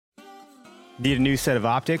Need a new set of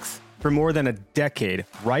optics? For more than a decade,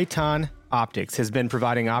 Riton Optics has been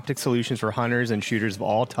providing optic solutions for hunters and shooters of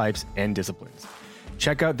all types and disciplines.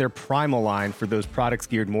 Check out their Primal line for those products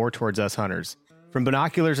geared more towards us hunters. From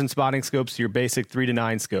binoculars and spotting scopes to your basic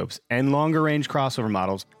 3-9 scopes and longer range crossover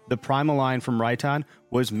models, the Primal line from Riton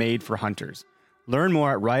was made for hunters. Learn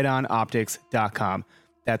more at ritonoptics.com.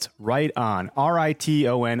 That's Riton,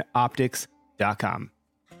 Riton optics.com.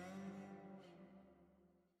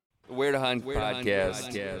 Where to Hunt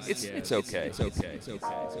podcast. It's okay.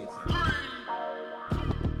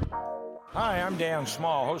 Hi, I'm Dan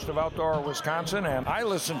Small, host of Outdoor Wisconsin, and I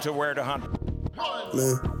listen to Where to Hunt.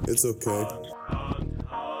 It's okay.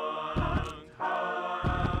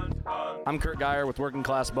 I'm Kurt Geyer with Working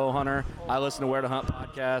Class Bow Hunter. I listen to Where to Hunt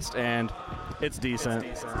podcast, and it's decent.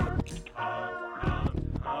 It's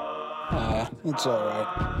all right.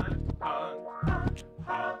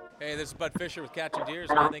 Hey, this is Bud Fisher with Catching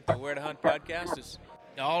Deers, and I think the Where to Hunt podcast is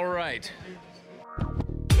all right.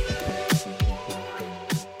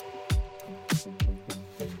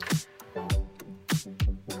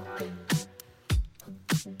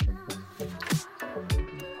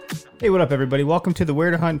 Hey, what up, everybody? Welcome to the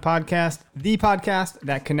Where to Hunt podcast, the podcast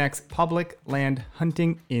that connects public land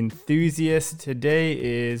hunting enthusiasts. Today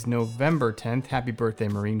is November 10th. Happy birthday,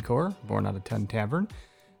 Marine Corps, born out of Ton Tavern.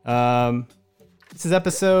 This is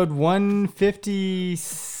episode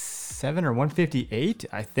 157 or 158,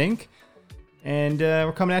 I think. And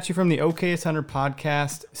we're coming at you from the OKS Hunter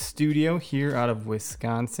podcast studio here out of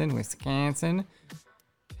Wisconsin.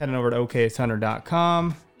 Heading over to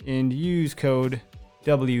okshunter.com and use code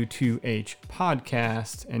W2H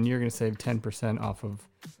podcast, and you're going to save 10% off of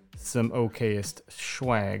some okayest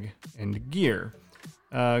swag and gear.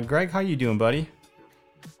 Greg, how you doing, buddy?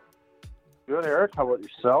 Good, Eric. How about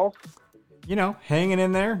yourself? You know, hanging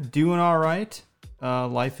in there, doing all right.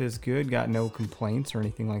 Life is good. Got no complaints or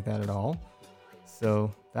anything like that at all.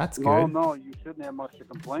 So that's good. No, you shouldn't have much to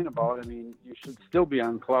complain about. I mean, you should still be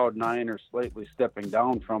on cloud 9 or slightly stepping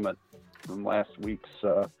down from it from last week's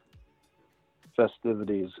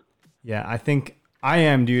festivities. Yeah, I think I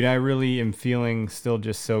am, dude. I really am feeling still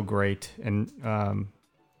just so great. And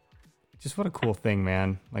just what a cool thing,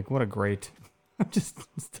 man. Like, what a great... I'm just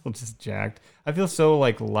still just jacked. I feel so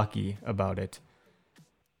like lucky about it.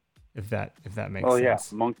 If that makes sense. Oh yeah,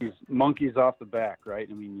 monkeys off the back, right?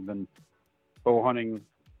 I mean, you've been bow hunting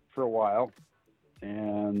for a while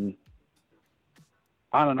and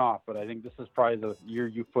on and off, but I think this is probably the year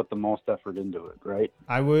you put the most effort into it, right?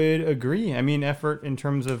 I would agree. I mean, effort in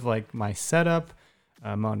terms of like my setup,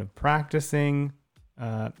 amount of practicing,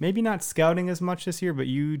 maybe not scouting as much this year, but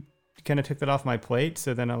you kind of took that off my plate,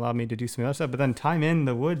 so then allowed me to do some other stuff. But then time in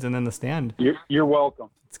the woods and then the stand. You're welcome.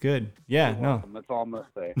 It's good. Yeah, no. That's all I'm gonna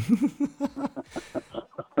say.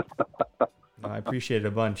 No, I appreciate it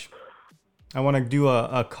a bunch. I want to do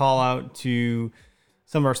a call out to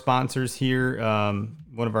some of our sponsors here.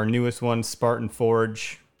 One of our newest ones, Spartan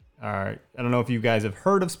Forge. I don't know if you guys have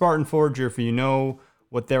heard of Spartan Forge or if you know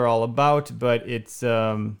what they're all about, but it's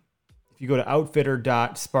if you go to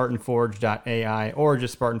outfitter.spartanforge.ai or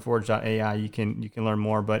just spartanforge.ai, you can learn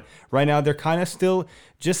more. But right now they're kind of still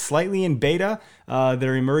just slightly in beta.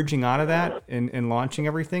 They're emerging out of that and launching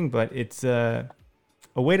everything, but it's a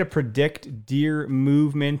way to predict deer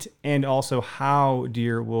movement and also how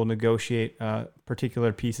deer will negotiate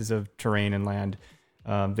particular pieces of terrain and land.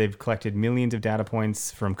 They've collected millions of data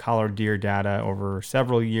points from collared deer data over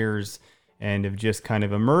several years and have just kind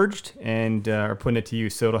of emerged and are putting it to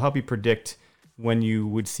use. So it'll help you predict when you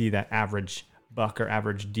would see that average buck or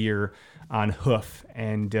average deer on hoof.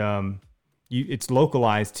 And it's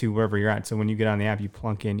localized to wherever you're at. So when you get on the app, you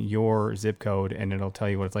plunk in your zip code and it'll tell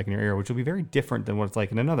you what it's like in your area, which will be very different than what it's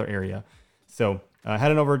like in another area. So head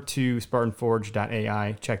on over to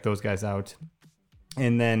spartanforge.ai, check those guys out.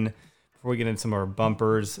 And then before we get into some of our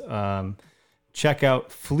bumpers, check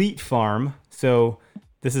out Fleet Farm. So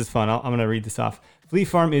this is fun. I'm going to read this off. Fleet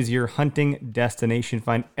Farm is your hunting destination.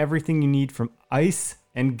 Find everything you need from ice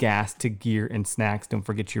and gas to gear and snacks. Don't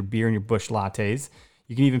forget your beer and your bush lattes.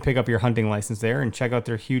 You can even pick up your hunting license there and check out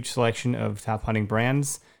their huge selection of top hunting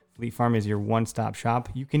brands. Fleet Farm is your one-stop shop.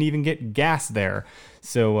 You can even get gas there.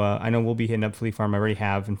 So I know we'll be hitting up Fleet Farm. I already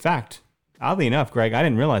have. In fact, oddly enough, Greg, I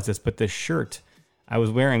didn't realize this, but the shirt I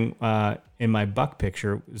was wearing in my buck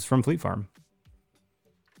picture is from Fleet Farm.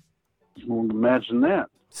 Imagine that.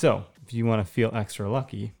 So if you want to feel extra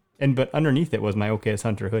lucky, but underneath it was my OKS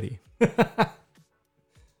Hunter hoodie. See,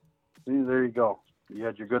 there you go. You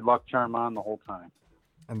had your good luck charm on the whole time.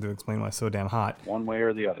 I had to explain why it's so damn hot. One way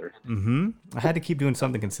or the other. Mm-hmm. I had to keep doing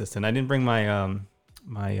something consistent. I didn't bring my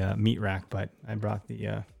my meat rack, but I brought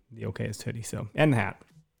the the okayest hoodie. So, and the hat.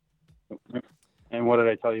 And what did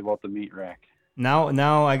I tell you about the meat rack?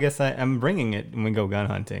 Now I guess I'm bringing it when we go gun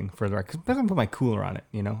hunting for the rack. 'Cause I'm going to put my cooler on it,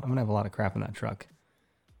 you know. I'm going to have a lot of crap in that truck.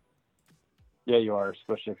 Yeah, you are,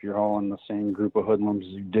 especially if you're hauling the same group of hoodlums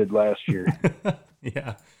as you did last year.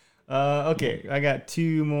 Yeah. Okay, I got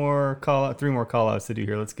three more call outs to do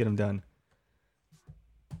here. Let's get them done.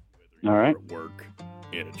 All right. At work,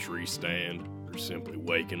 in a tree stand, or simply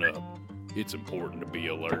waking up, it's important to be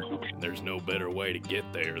alert. There's no better way to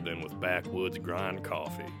get there than with Backwoods Grind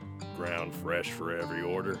Coffee. Ground fresh for every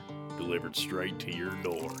order, delivered straight to your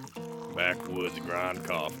door. Backwoods Grind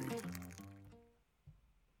Coffee.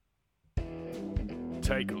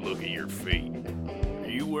 Take a look at your feet. Are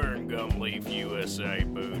you wearing Gumleaf USA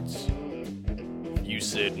boots? If you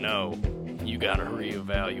said no, you gotta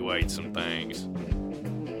reevaluate some things.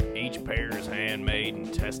 Each pair is handmade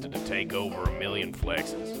and tested to take over 1 million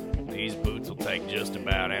flexes. These boots will take just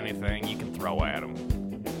about anything you can throw at them.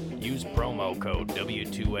 Use promo code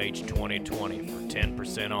W2H2020 for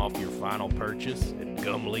 10% off your final purchase at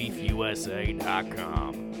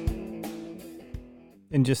gumleafusa.com.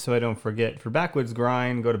 And just so I don't forget, for Backwoods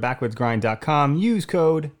Grind, go to backwoodsgrind.com. Use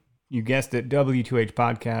code, you guessed it, W2H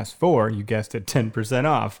Podcast for, you guessed it, 10%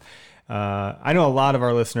 off. I know a lot of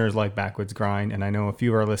our listeners like Backwoods Grind, and I know a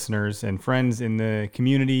few of our listeners and friends in the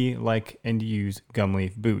community like and use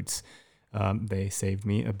Gumleaf boots. They saved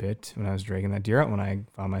me a bit when I was dragging that deer out when I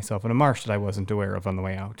found myself in a marsh that I wasn't aware of on the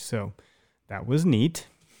way out. So that was neat.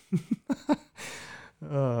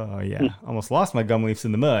 Oh, yeah. Almost lost my gum leaves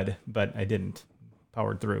in the mud, but I didn't.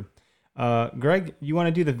 Powered through. Greg, you want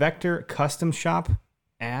to do the Vector Custom Shop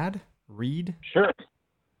ad? Read? Sure.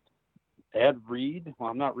 Ad read? Well,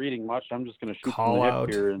 I'm not reading much. I'm just going to shoot Call from the hip out.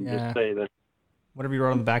 here and just say that. Whatever you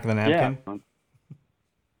wrote on the back of the napkin?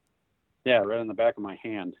 Yeah, right on the back of my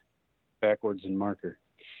hand. Backwards in marker.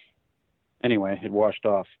 Anyway, it washed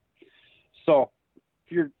off. So,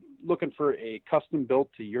 if you're looking for a custom built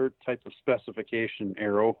to your type of specification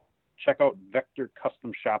arrow, check out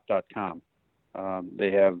vectorcustomshop.com.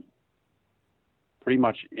 They have pretty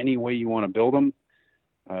much any way you want to build them.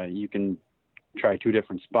 You can try 2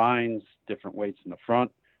 different spines, different weights in the front,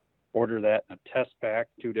 order that in a test pack,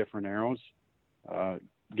 2 different arrows,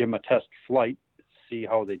 give them a test flight, see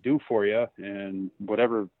how they do for you, and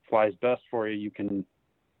whatever flies best for you, you can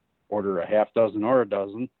order a half dozen or a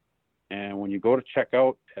dozen. And when you go to check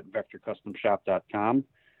out at vectorcustomshop.com,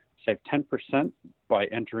 save 10% by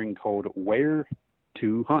entering code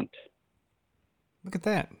WHERE2HUNT. Look at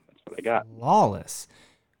that. That's what I got. Flawless.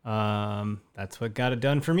 That's what got it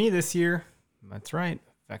done for me this year. That's right.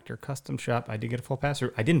 Vector Custom Shop. I did get a full pass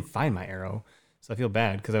through. I didn't find my arrow, so I feel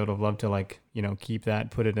bad because I would have loved to, keep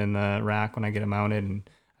that, put it in the rack when I get it mounted, and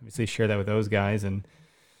obviously share that with those guys. And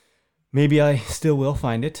maybe I still will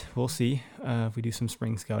find it. We'll see if we do some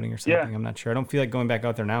spring scouting or something. Yeah. I'm not sure. I don't feel like going back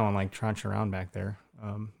out there now and tranch around back there. I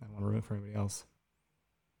don't want to ruin it for anybody else.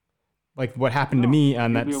 Like what happened to me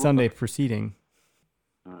on that Sunday preceding.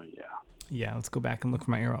 Yeah. Yeah, let's go back and look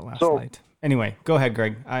for my arrow last night. Anyway, go ahead,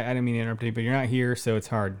 Greg. I didn't mean to interrupt you, but you're not here, so it's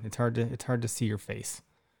hard. It's hard to see your face.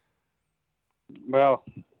 Well,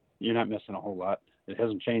 you're not missing a whole lot. It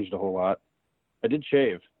hasn't changed a whole lot. I did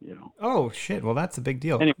shave, Oh, shit. Well, that's a big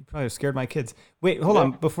deal. Anyway. You probably scared my kids. Wait, hold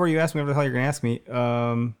on. Before you ask me whatever the hell you're going to ask me,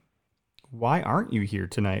 why aren't you here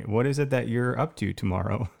tonight? What is it that you're up to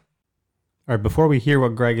tomorrow? All right, before we hear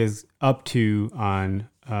what Greg is up to on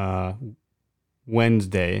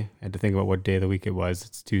Wednesday, I had to think about what day of the week it was.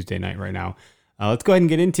 It's Tuesday night right now. Let's go ahead and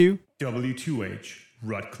get into W2H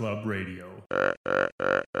Rut Club Radio.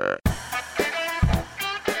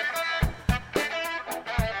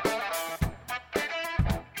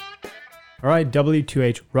 All right,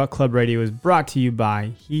 W2H Rut Club Radio is brought to you by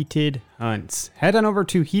Heated Hunts. Head on over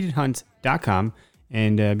to heatedhunts.com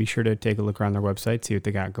and be sure to take a look around their website, see what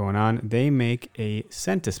they got going on. They make a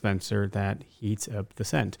scent dispenser that heats up the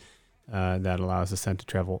scent. That allows the scent to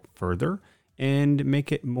travel further and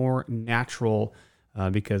make it more natural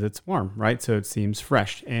because it's warm, right? So it seems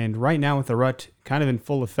fresh. And right now with the rut kind of in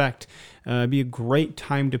full effect, it'd be a great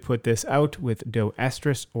time to put this out with doe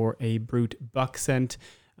estrus or a brute buck scent.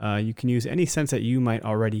 You can use any scents that you might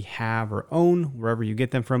already have or own wherever you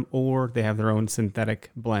get them from, or they have their own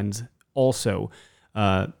synthetic blends also.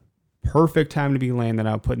 Perfect time to be laying that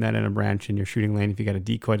out, putting that in a branch in your shooting lane if you got a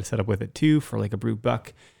decoy to set up with it too for like a brute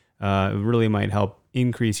buck. It really might help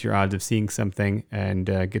increase your odds of seeing something and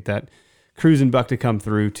get that cruising buck to come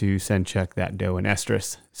through to scent check that doe and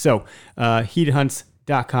estrus. So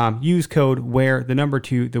heatedhunts.com, use code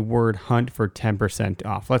WHERE2 the word hunt for 10%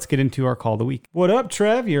 off. Let's get into our call of the week. What up,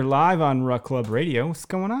 Trev? You're live on Rut Club Radio. What's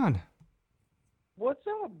going on? What's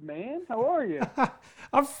up, man? How are you?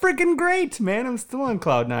 I'm freaking great, man. I'm still on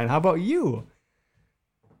cloud nine. How about you?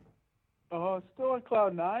 Oh, still on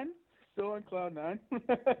cloud nine. Still on cloud nine.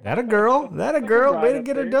 That a girl? Way to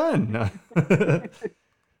get her done. No.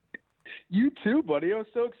 You too, buddy. I was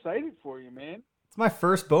so excited for you, man. It's my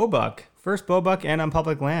first bow buck and on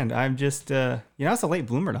public land. I'm just, it's a late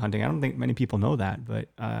bloomer to hunting. I don't think many people know that, but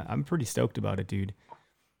I'm pretty stoked about it, dude.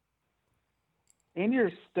 And you're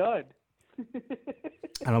a stud.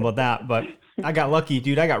 I don't know about that, but I got lucky,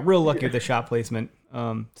 dude. I got real lucky with the shot placement.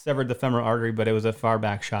 Severed the femoral artery, but it was a far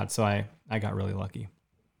back shot, so I got really lucky.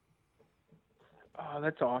 Oh,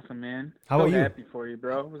 that's awesome, man. How about you? Happy for you,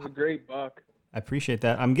 bro. It was a great buck. I appreciate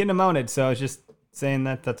that. I'm getting them mounted, so I was just saying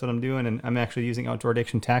that's what I'm doing, and I'm actually using Outdoor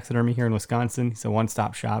Addiction Taxidermy here in Wisconsin. It's a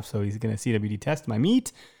one-stop shop, so he's going to CWD test my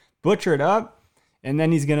meat, butcher it up, and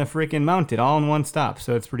then he's going to freaking mount it all in one stop,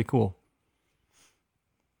 so it's pretty cool.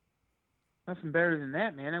 Nothing better than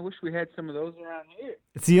that, man. I wish we had some of those around here.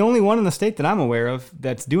 It's the only one in the state that I'm aware of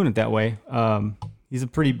that's doing it that way. He's a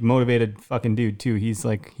pretty motivated fucking dude, too. He's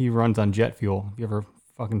like, he runs on jet fuel. If you ever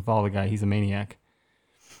fucking follow the guy, he's a maniac.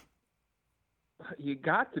 You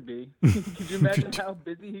got to be. Could you imagine how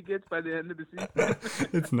busy he gets by the end of the season?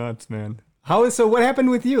 It's nuts, man. So what happened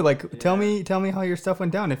with you? Like, tell me how your stuff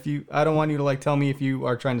went down. I don't want you to like tell me if you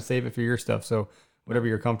are trying to save it for your stuff. So whatever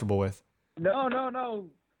you're comfortable with. No.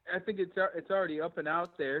 I think it's already up and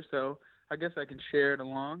out there, so I guess I can share it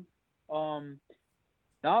along.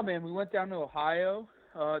 No, man, we went down to Ohio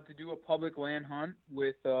to do a public land hunt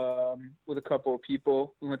with a couple of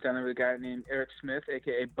people. We went down there with a guy named Eric Smith,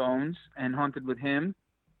 aka Bones, and hunted with him.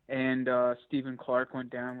 And Stephen Clark went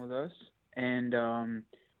down with us, and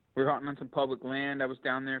we were hunting on some public land. I was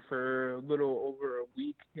down there for a little over a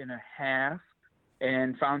week and a half,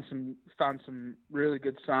 and found some really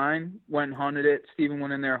good sign. Went and hunted it. Stephen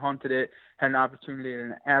went in there, hunted it, had an opportunity at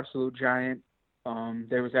an absolute giant.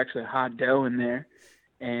 There was actually a hot doe in there,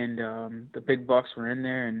 and the big bucks were in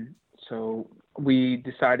there, and so we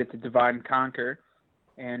decided to divide and conquer,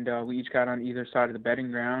 and we each got on either side of the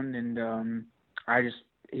bedding ground, and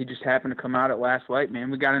he just happened to come out at last light,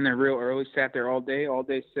 man. We got in there real early, sat there all day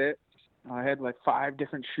sit. I had like 5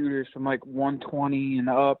 different shooters from like 120 and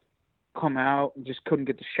up come out and just couldn't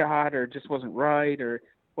get the shot, or it just wasn't right, or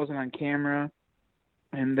wasn't on camera.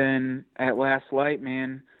 And then at last light,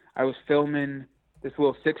 man, I was filming this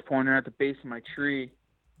little 6-pointer at the base of my tree,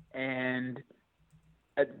 and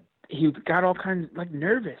he got all kinds of like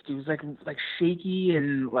nervous. He was like shaky,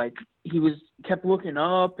 and like he kept looking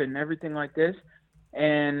up and everything like this.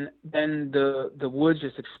 And then the woods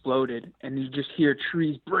just exploded, and you just hear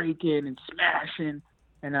trees breaking and smashing.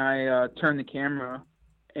 And I turned the camera,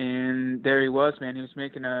 and there he was, man. He was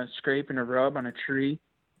making a scrape and a rub on a tree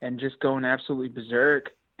and just going absolutely berserk.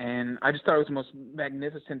 And I just thought it was the most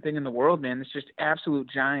magnificent thing in the world, man. It's just absolute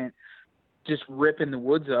giant just ripping the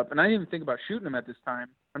woods up. And I didn't even think about shooting him at this time.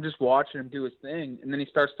 I'm just watching him do his thing. And then he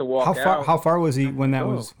starts to walk out. How far was he when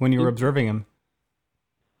you were observing him?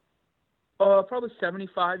 Probably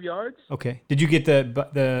 75 yards. Okay. Did you get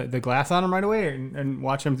the glass on him right away and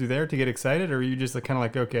watch him through there to get excited, or were you just kind of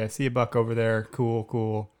like, okay, I see a buck over there,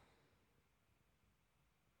 cool?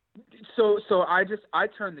 So I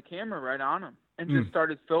turned the camera right on him and just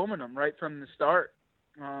started filming him right from the start.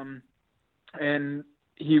 And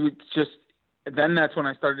he would then that's when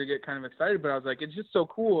I started to get kind of excited, but I was like, it's just so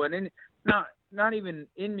cool. And then not even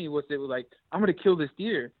in me was it like, I'm going to kill this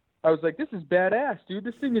deer. I was like, this is badass, dude.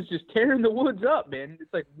 This thing is just tearing the woods up, man.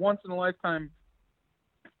 It's like once in a lifetime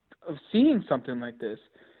of seeing something like this.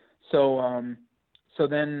 So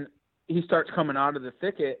then he starts coming out of the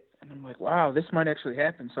thicket, and I'm like, wow, this might actually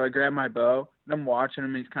happen. So I grab my bow, and I'm watching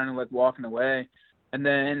him, and he's kind of like walking away. And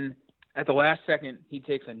then at the last second, he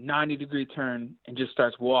takes a 90-degree turn and just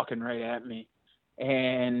starts walking right at me.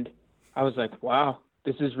 And I was like, wow,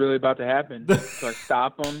 this is really about to happen. So I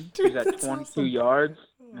stop him. He's at 22 awesome. Yards.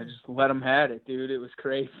 I just let him have it, dude. It was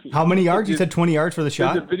crazy. How many yards? You said 20 yards for the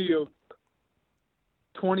shot? There's a video.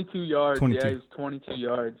 22 yards. 22. Yeah, it was 22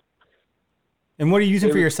 yards. And what are you using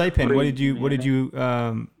for your sight pin? What did you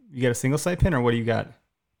you got a single sight pin, or what do you got?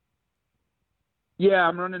 Yeah,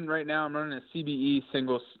 I'm running a CBE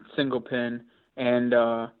single pin, and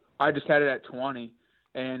I just had it at 20.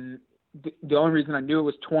 And the only reason I knew it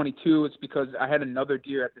was 22 is because I had another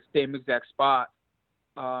deer at the same exact spot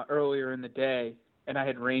earlier in the day, and I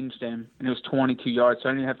had ranged him, and it was 22 yards, so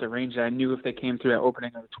I didn't have to range it. I knew if they came through that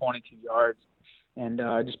opening, it was 22 yards. And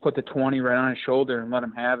I just put the 20 right on his shoulder and let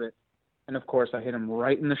him have it. And, of course, I hit him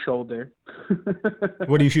right in the shoulder.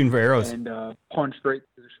 What are you shooting for arrows? And punched right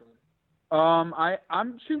through the shoulder.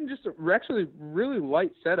 I'm shooting just actually really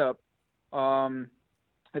light setup.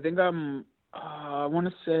 I think I want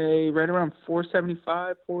to say right around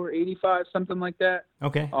 475, 485, something like that.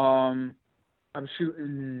 Okay. I'm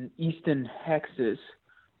shooting Easton Hexes,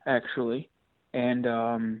 actually,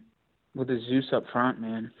 and with a Zeus up front,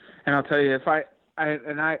 man. And I'll tell you, if I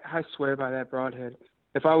swear by that broadhead.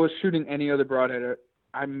 If I was shooting any other broadhead,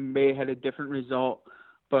 I may have had a different result,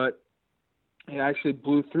 but it actually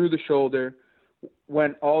blew through the shoulder,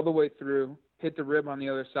 went all the way through, hit the rib on the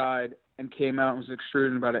other side, and came out and was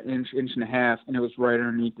extruded about an inch and a half, and it was right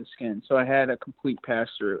underneath the skin. So I had a complete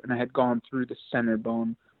pass-through, and I had gone through the center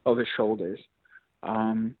bone of his shoulders.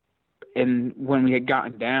 And when we had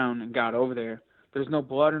gotten down and got over there, there was no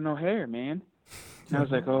blood or no hair, man. And I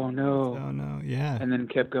was like, oh, no. Oh, no, yeah. And then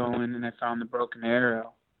kept going, and I found the broken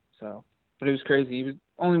arrow. So, but it was crazy. He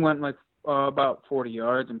only went like about 40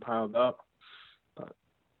 yards and piled up. But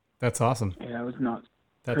that's awesome. Yeah, it was nuts.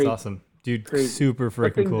 That's crazy. Awesome. Dude, Crazy. super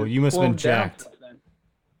freaking cool. You must have been jacked.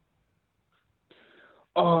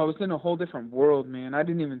 Oh, I was in a whole different world, man. I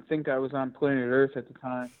didn't even think I was on planet Earth at the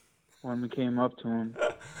time when we came up to him.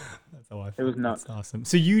 That's how I felt. It was nuts. That's awesome.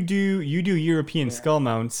 So you do European skull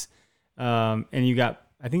mounts, and you got,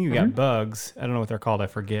 I think you got bugs. I don't know what they're called. I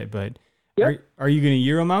forget, but are you going to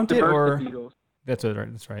Euro mount it or? Beetles. That's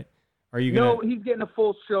right. Are you gonna? No, he's getting a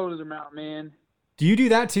full shoulder mount, man. Do you do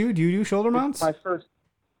that too? Do you do shoulder mounts? My first.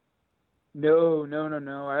 No.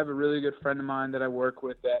 I have a really good friend of mine that I work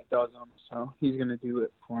with that does them, so he's gonna do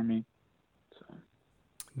it for me. So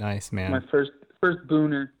nice, man. My first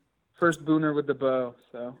booner with the bow,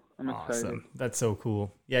 so I'm excited. Awesome. That's so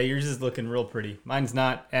cool. Yeah, yours is looking real pretty. Mine's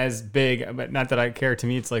not as big, but not that I care. To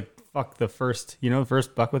me, it's like fuck the first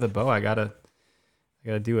buck with a bow. I gotta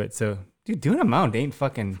do it. So, dude, doing a mount ain't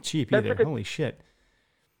fucking cheap either. Holy shit.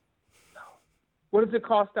 What does it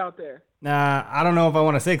cost out there? Nah, I don't know if I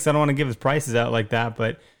want to say because I don't want to give his prices out like that,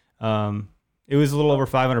 but it was a little over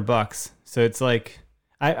 $500. So it's like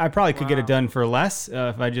I probably could get it done for less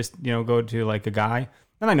if I just go to like a guy.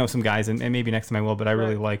 And I know some guys, and maybe next time I will. But I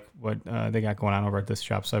really like what they got going on over at this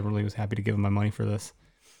shop, so I really was happy to give them my money for this.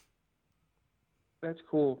 That's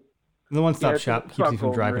cool. And the one-stop shop keeps you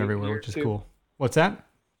from driving everywhere, which is cool. What's that?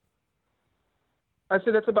 I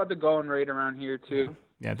said that's about the going rate around here too.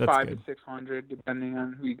 Yeah, that's 500 good. to 600, depending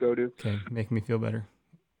on who you go to. Okay, making me feel better.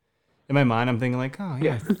 In my mind, I'm thinking like, oh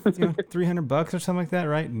yeah, $300 or something like that,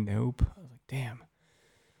 right? Nope. I was like, damn,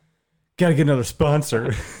 gotta get another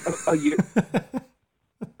sponsor.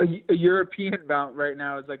 A European mount right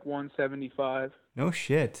now is like $175. No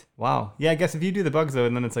shit. Wow. Yeah, I guess if you do the bugs though,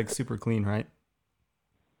 and then it's like super clean, right?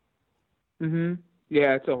 Mhm.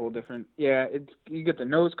 Yeah, it's a whole different. Yeah, you get the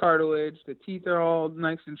nose cartilage, the teeth are all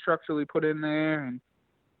nice and structurally put in there, and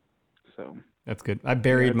so that's good. I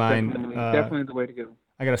buried mine. Definitely the way to go.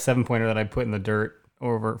 I got a 7-pointer that I put in the dirt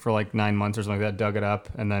over for like 9 months or something like that. Dug it up,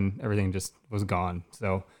 and then everything just was gone.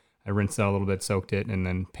 So I rinsed it out a little bit, soaked it, and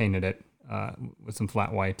then painted it with some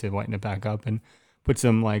flat white to whiten it back up, and put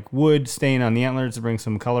some like wood stain on the antlers to bring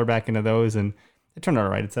some color back into those, and it turned out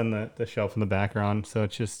all right. It's on the shelf in the background, so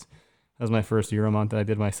it's just. That was my first Euro mount that I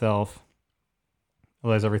did myself.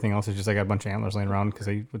 Otherwise, everything else is just I got a bunch of antlers laying around because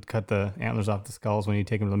I would cut the antlers off the skulls when you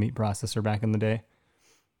take them to the meat processor back in the day.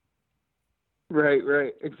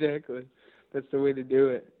 Right, exactly. That's the way to do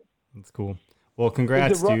it. That's cool. Well,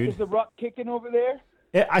 congrats, dude. Is the rut kicking over there?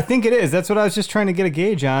 Yeah, I think it is. That's what I was just trying to get a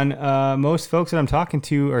gauge on. Most folks that I'm talking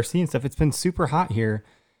to are seeing stuff. It's been super hot here.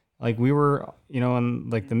 Like we were,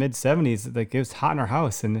 in like the mid 70s. Like it was hot in our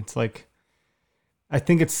house, and it's like. I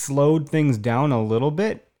think it's slowed things down a little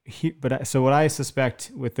bit, but so what I suspect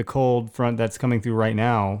with the cold front that's coming through right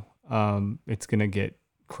now, it's going to get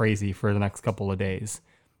crazy for the next couple of days,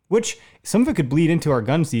 which some of it could bleed into our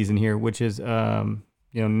gun season here, which is,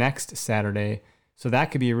 next Saturday. So that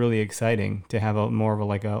could be really exciting to have more of a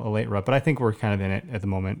late rut, but I think we're kind of in it at the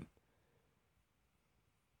moment.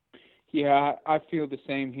 Yeah, I feel the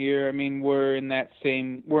same here. I mean, we're in the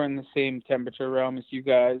same temperature realm as you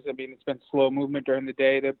guys. I mean, it's been slow movement during the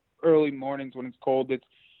day. The early mornings when it's cold,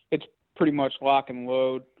 it's pretty much lock and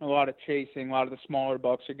load. A lot of chasing. A lot of the smaller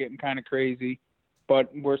bucks are getting kind of crazy.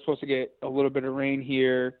 But we're supposed to get a little bit of rain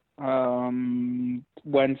here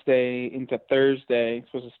Wednesday into Thursday. It's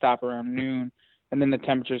supposed to stop around noon, and then the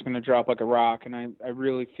temperature is going to drop like a rock. And I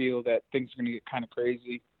really feel that things are going to get kind of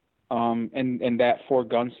crazy. And that for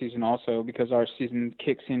gun season also, because our season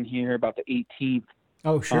kicks in here about the 18th.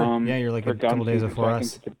 Oh, sure. Yeah, you're like a couple days before us. I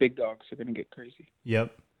think the big dogs are going to get crazy.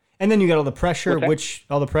 Yep. And then you got all the pressure,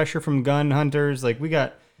 all the pressure from gun hunters. Like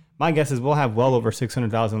my guess is we'll have well over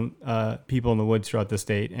 600,000 people in the woods throughout the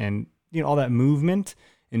state. And, all that movement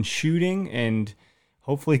and shooting and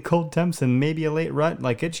hopefully cold temps and maybe a late rut.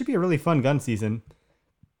 Like, it should be a really fun gun season.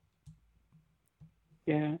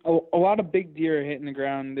 Yeah, a lot of big deer are hitting the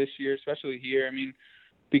ground this year, especially here. I mean,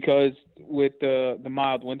 because with the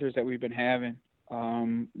mild winters that we've been having,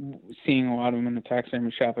 seeing a lot of them in the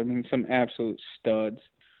taxidermy shop, I mean, some absolute studs.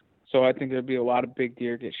 So I think there'll be a lot of big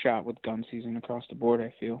deer get shot with gun season across the board,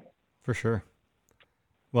 I feel. For sure.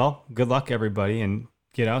 Well, good luck, everybody, and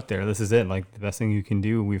get out there. This is it. Like, the best thing you can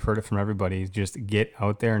do, we've heard it from everybody, is just get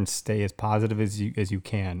out there and stay as positive as you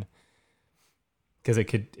can. Because it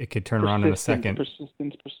could turn around in a second.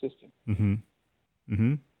 Persistence.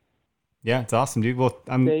 Yeah, it's awesome, dude. Well,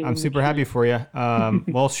 I'm super happy for you.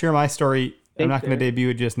 We'll share my story. I'm not going to debut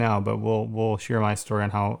it just now, but we'll share my story on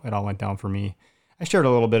how it all went down for me. I shared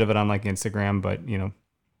a little bit of it on like Instagram, but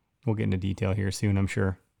we'll get into detail here soon, I'm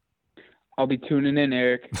sure. I'll be tuning in,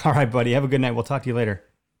 Eric. All right, buddy. Have a good night. We'll talk to you later.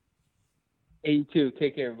 Hey, you too.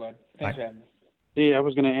 Take care, bud. Thanks for having me. See, I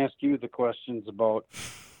was going to ask you the questions about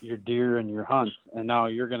your deer and your hunts, and now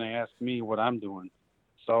you're going to ask me what I'm doing.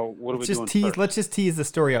 So what are we doing first? Let's just tease the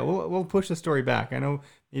story out. We'll push the story back. I know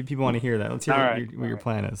maybe people want to hear that. Let's hear what your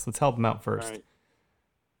plan is. Let's help them out first. All right.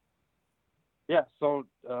 Yeah, so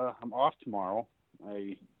I'm off tomorrow.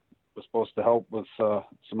 I was supposed to help with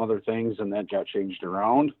some other things, and that got changed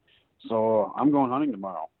around. So I'm going hunting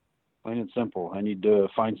tomorrow. Plain and simple. I need to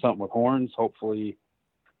find something with horns, hopefully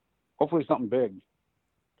something big,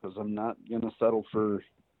 because I'm not going to settle for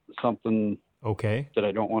something that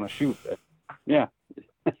I don't want to shoot. Yeah.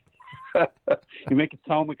 You make it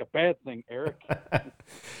sound like a bad thing, Eric.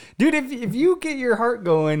 Dude, if you get your heart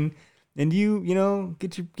going and you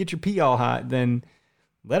get your pee all hot, then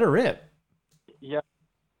let her rip. Yeah,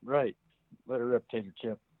 right. Let her rip, Tater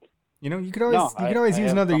Chip. You could always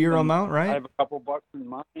use another Euro mount, right? I have a couple bucks in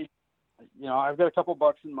mind. I've got a couple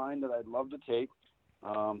bucks in mind that I'd love to take.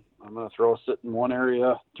 I'm going to throw a sit in one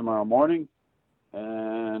area tomorrow morning,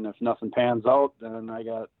 and if nothing pans out, then I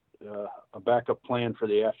got a backup plan for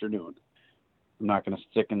the afternoon. I'm not going to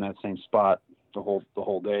stick in that same spot the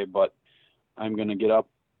whole day, but I'm going to get up,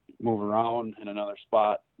 move around in another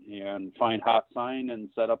spot, and find hot sign and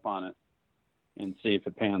set up on it and see if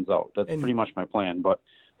it pans out. That's pretty much my plan. But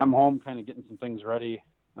I'm home, kind of getting some things ready.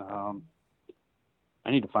 I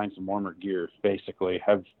need to find some warmer gear. Basically,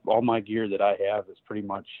 all my gear that I have is pretty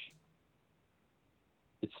much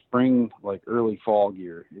it's spring, like early fall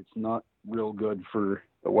gear. It's not real good for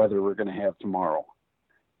the weather we're going to have tomorrow.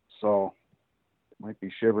 So it might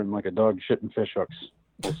be shivering like a dog shitting fish hooks.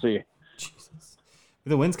 We'll see. Jesus.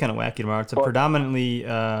 The wind's kind of wacky tomorrow. It's a predominantly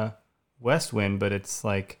west wind, but it's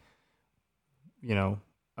like,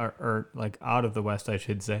 or like out of the west, I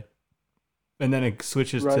should say. And then it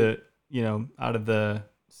switches to, out of the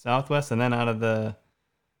southwest and then out of the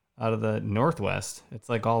northwest. It's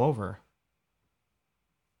like all over.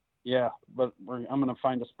 Yeah, but I'm going to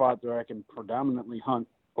find a spot where I can predominantly hunt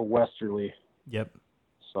a westerly. Yep.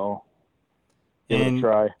 So, give it a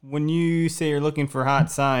try. When you say you're looking for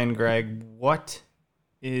hot sign, Greg, what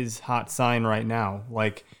is hot sign right now?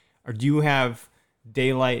 Like, do you have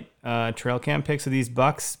daylight trail cam pics of these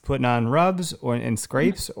bucks putting on rubs and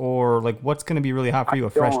scrapes, or like what's going to be really hot for you? A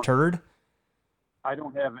fresh turd? I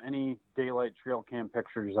don't have any daylight trail cam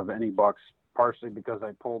pictures of any bucks, partially because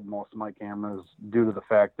I pulled most of my cameras due to the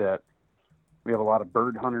fact that we have a lot of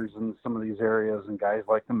bird hunters in some of these areas, and guys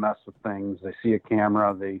like to mess with things. They see a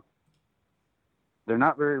camera, they're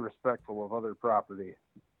not very respectful of other property.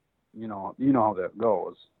 You know how that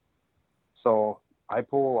goes. So I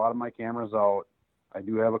pull a lot of my cameras out. I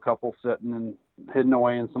do have a couple sitting and hidden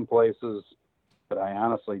away in some places, but I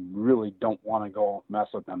honestly really don't want to go mess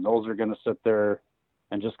with them. Those are going to sit there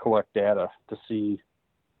and just collect data to see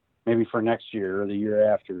maybe for next year or the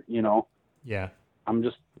year after, Yeah. I'm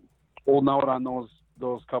just holding out on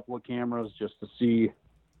those couple of cameras just to see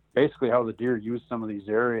basically how the deer use some of these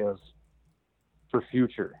areas for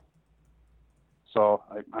future. So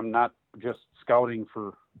I'm not just scouting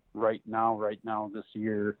for right now this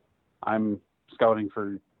year. I'm scouting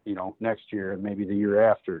for, next year and maybe the year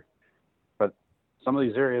after. But some of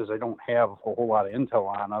these areas I don't have a whole lot of intel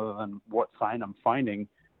on other than what sign I'm finding,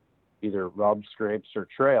 either rub scrapes or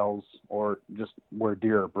trails, or just where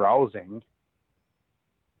deer are browsing,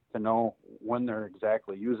 to know when they're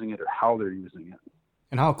exactly using it or how they're using it.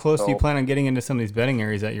 And how close do you plan on getting into some of these bedding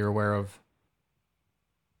areas that you're aware of?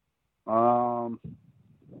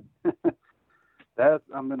 That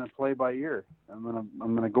I'm going to play by ear. I'm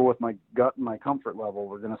going to go with my gut and my comfort level.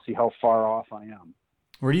 We're going to see how far off I am.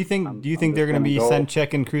 Where do you think they're going to be scent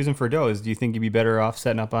checking, cruising for does? Do you think you'd be better off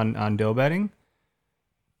setting up on doe bedding?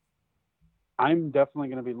 I'm definitely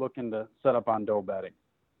going to be looking to set up on doe bedding.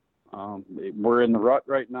 We're in the rut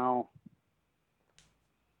right now.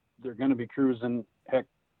 They're going to be cruising. Heck,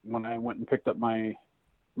 when I went and picked up my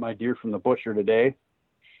deer from the butcher today,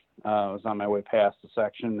 I was on my way past the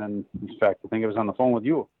section, and in fact, I think I was on the phone with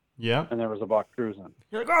you. Yeah. And there was a buck cruising.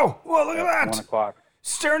 You're like, oh, well, look at that. 1 o'clock.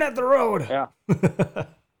 Staring at the road. Yeah.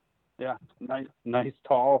 Yeah. Nice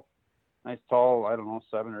tall, I don't know,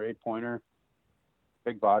 7 or 8 pointer.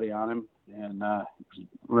 Big body on him, and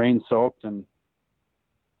rain soaked, and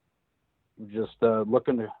just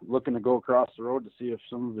looking to go across the road to see if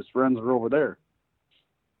some of his friends are over there.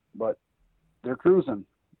 But they're cruising,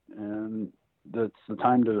 and that's the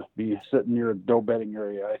time to be sitting near a doe bedding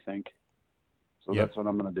area, I think. So That's what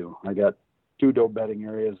I'm going to do. I got 2 doe bedding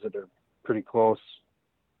areas that are pretty close.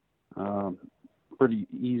 Pretty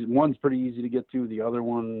easy. One's pretty easy to get to. The other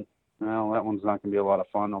one, well, that one's not going to be a lot of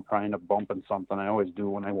fun. I'll probably end up bumping something. I always do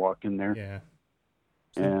when I walk in there. Yeah.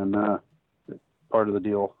 And part of the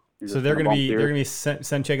deal. So they're going to be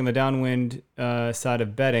sent checking the downwind side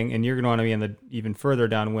of bedding, and you're going to want to be in the even further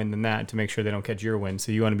downwind than that to make sure they don't catch your wind.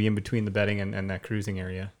 So you want to be in between the bedding and that cruising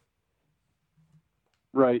area.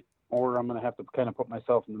 Right. Or I'm going to have to kind of put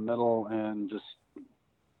myself in the middle and just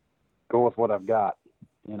go with what I've got.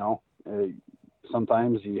 You know,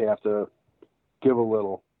 sometimes you have to give a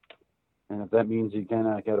little. And if that means you kind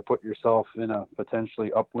of got to put yourself in a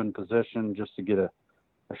potentially upwind position just to get a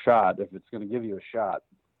shot, if it's going to give you a shot,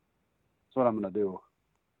 that's what I'm going to do.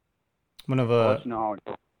 One of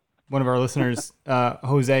our listeners,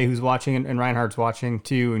 Jose, who's watching, and Reinhardt's watching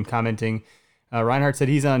too and commenting. Reinhardt said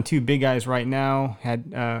he's on 2 big guys right now.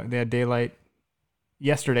 They had daylight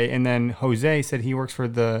yesterday, and then Jose said he works for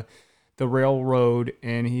the railroad,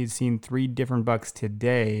 and he's seen 3 different bucks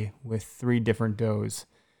today with 3 different does.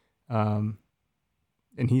 And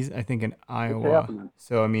he's, I think, in Iowa.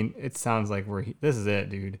 So I mean, it sounds like this is it,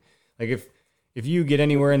 dude. Like if you get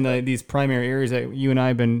anywhere in these primary areas that you and I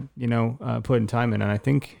have been, putting time in, and I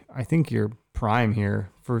think you're prime here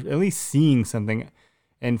for at least seeing something.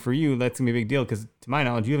 And for you, that's gonna be a big deal because, to my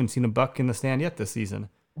knowledge, you haven't seen a buck in the stand yet this season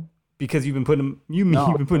because you've been putting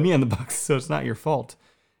me on the bucks, so it's not your fault.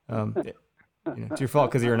 It's your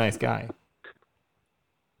fault because you're a nice guy.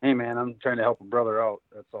 Hey man, I'm trying to help a brother out.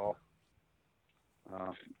 That's all.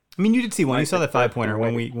 I mean, you did see one. You saw that 5-pointer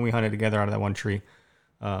when we hunted together out of that one tree.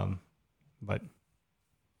 But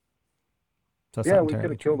yeah, we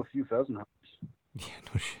could have killed a few pheasant hunters. Yeah,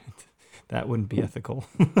 no shit. That wouldn't be ethical.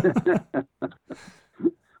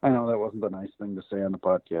 I know that wasn't a nice thing to say on the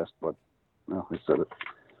podcast, but well, I said it.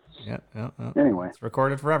 Yeah. Anyway, it's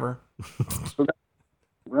recorded forever.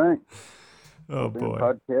 Right. Oh boy.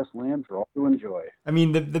 Podcast land for all to enjoy. I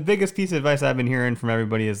mean, the biggest piece of advice I've been hearing from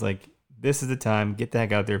everybody is like, this is the time. Get the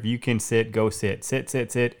heck out there. If you can sit, go sit,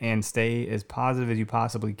 and stay as positive as you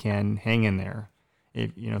possibly can. Hang in there.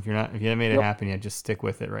 If you haven't made it happen yet, just stick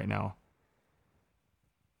with it right now.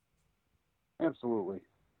 Absolutely.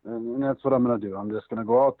 And that's what I'm going to do. I'm just going to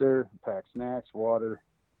go out there, pack snacks, water,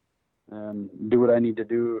 and do what I need to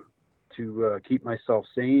do to keep myself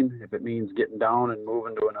sane. If it means getting down and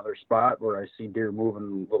moving to another spot where I see deer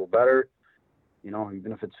moving a little better,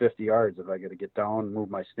 even if it's 50 yards, if I got to get down and move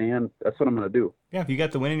my stand, that's what I'm going to do. Yeah, if you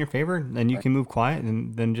got the wind in your favor, then you can move quiet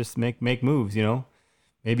and then just make moves,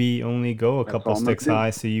 Maybe only go a couple sticks high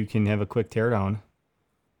so you can have a quick teardown.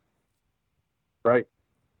 Right.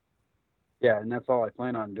 Yeah, and that's all I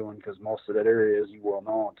plan on doing because most of that area, as you well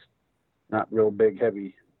know, it's not real big,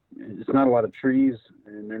 heavy. It's not a lot of trees,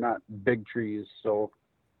 and they're not big trees, so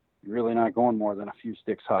you're really not going more than a few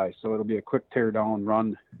sticks high. So it'll be a quick tear down,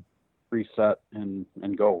 run, reset, and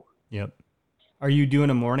go. Yep. Are you doing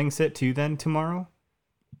a morning sit too then tomorrow?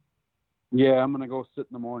 Yeah, I'm going to go sit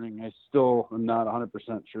in the morning. I still am not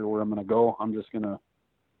 100% sure where I'm going to go. I'm going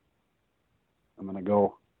to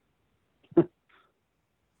go.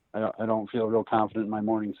 I don't feel real confident in my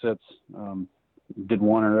morning sits. Did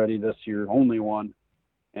one already this year, only one,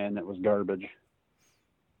 and it was garbage.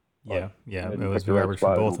 Yeah, it was garbage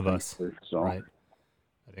for both of us. Right.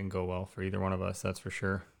 It didn't go well for either one of us, that's for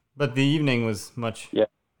sure. But the evening was much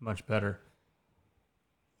better.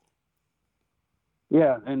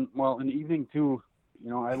 Yeah, and in the evening too,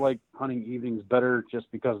 I like hunting evenings better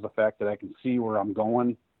just because of the fact that I can see where I'm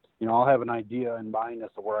going. I'll have an idea in mind as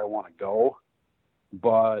to where I want to go,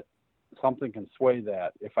 but something can sway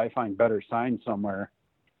that. If I find better sign somewhere,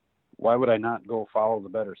 why would I not go follow the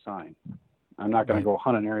better sign? I'm not going to go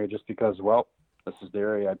hunt an area just because, this is the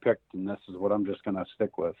area I picked and this is what I'm just going to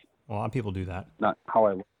stick with. Well, a lot of people do that. Not how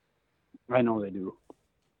I know they do.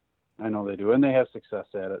 And they have success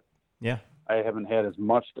at it. Yeah. I haven't had as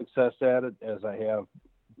much success at it as I have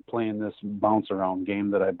playing this bounce around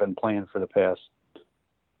game that I've been playing for the past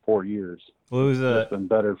 4 years. Well, It's been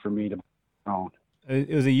better for me to own. It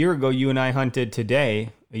was a year ago you and I hunted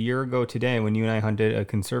today. A year ago today when you and I hunted a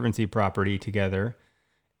conservancy property together.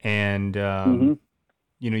 And,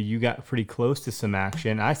 you got pretty close to some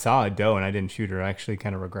action. I saw a doe and I didn't shoot her. I actually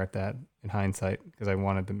kind of regret that in hindsight because I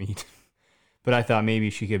wanted the meat. But I thought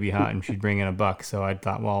maybe she could be hot and she'd bring in a buck. So I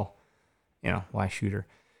thought, well, why shoot her?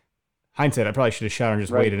 Hindsight, I probably should have shot her and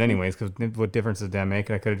just waited anyways, because what difference does that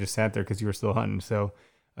make? I could have just sat there because you were still hunting. So,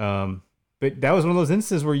 but that was one of those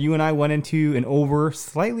instances where you and I went into an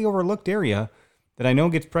slightly overlooked area that I know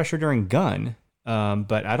gets pressure during gun.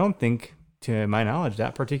 But I don't think, to my knowledge,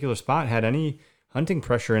 that particular spot had any hunting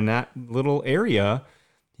pressure in that little area.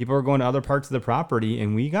 People were going to other parts of the property,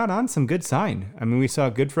 and we got on some good sign. I mean, we saw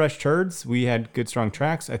good fresh turds. We had good strong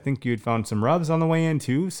tracks. I think you had found some rubs on the way in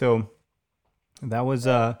too. So that was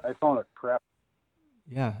I found a crap.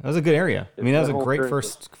 Yeah, that was a good area. I mean, that was a great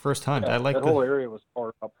first hunt. Yeah, I like that whole area was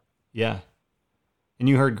far up. Yeah, and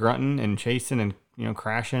you heard grunting and chasing and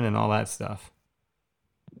crashing and all that stuff.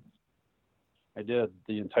 I did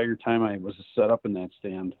the entire time I was set up in that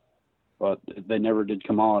stand, but they never did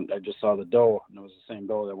come out. I just saw the doe, and it was the same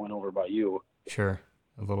doe that went over by you. Sure,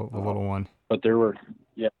 the little one. But there was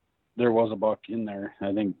a buck in there.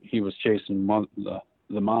 I think he was chasing the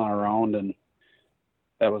ma around, and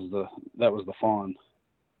that was the fawn.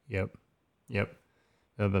 Yep. That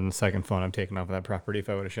would have been the second fawn I've taken off of that property if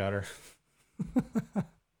I would have shot her.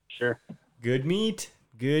 Sure. Good meat,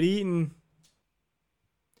 good eating.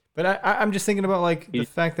 But I'm just thinking about the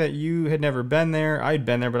fact that you had never been there. I'd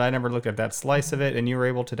been there, but I never looked at that slice of it, and you were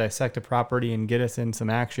able to dissect a property and get us in some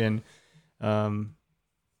action. It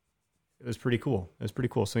was pretty cool. So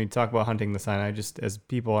when you talk about hunting the sign, as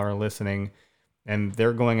people are listening and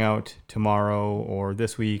they're going out tomorrow or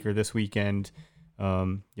this week or this weekend,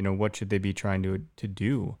 what should they be trying to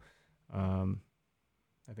do?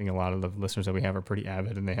 I think a lot of the listeners that we have are pretty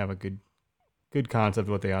avid, and they have a good concept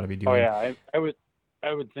of what they ought to be doing. Oh yeah,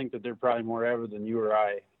 I would think that they're probably more avid than you or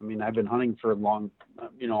I. I mean, I've been hunting for a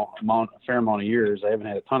fair amount of years. I haven't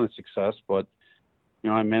had a ton of success, but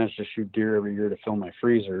I managed to shoot deer every year to fill my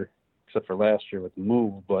freezer, except for last year with the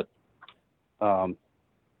move. But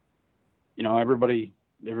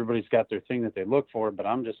everybody's got their thing that they look for, but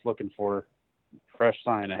I'm just looking for fresh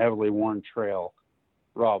sign, a heavily worn trail,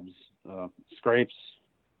 rubs, scrapes.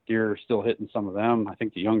 Deer are still hitting some of them. I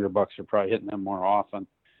think the younger bucks are probably hitting them more often.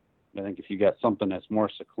 I think if you got something that's more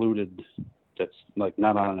secluded, that's like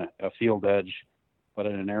not on a field edge, but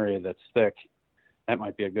in an area that's thick, that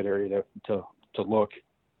might be a good area to look,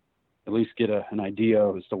 at least get an idea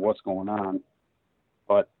as to what's going on.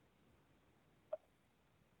 But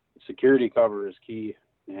security cover is key.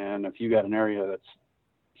 And if you got an area that's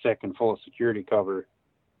thick and full of security cover,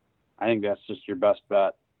 I think that's just your best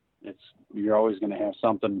bet. You're always going to have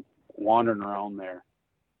something wandering around there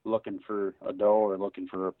looking for a doe or looking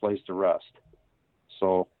for a place to rest.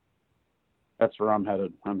 So that's where I'm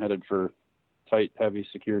headed. I'm headed for tight, heavy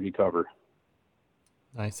security cover.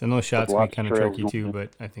 Nice. And those shots can be kind of tricky too, but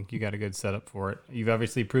I think you got a good setup for it. You've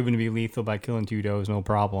obviously proven to be lethal by killing 2 does, no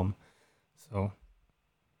problem. So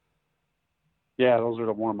yeah, those are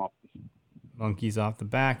the warm-up. Monkeys off the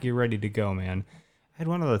back. You're ready to go, man. I had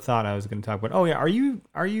one other thought I was going to talk about. Oh yeah, are you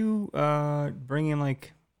bringing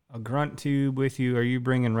like a grunt tube with you? Are you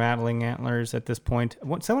bringing rattling antlers at this point?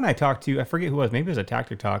 Someone I talked to, I forget who it was. Maybe it was a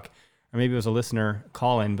Tactic Talk, or maybe it was a listener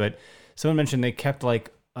call-in. But someone mentioned they kept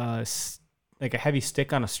like a heavy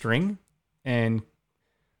stick on a string and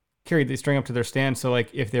carried the string up to their stand. So like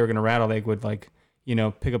if they were going to rattle, they would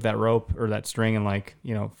pick up that rope or that string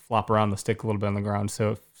and flop around the stick a little bit on the ground.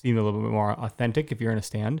 So it seemed a little bit more authentic if you're in a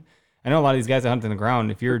stand. I know a lot of these guys that hunt on the ground,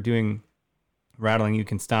 if you're doing rattling, you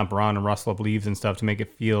can stomp around and rustle up leaves and stuff to make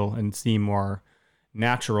it feel and seem more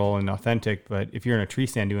natural and authentic. But if you're in a tree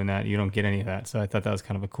stand doing that, you don't get any of that. So I thought that was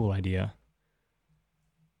kind of a cool idea.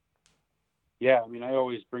 Yeah, I mean, I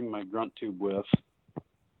always bring my grunt tube with.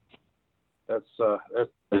 That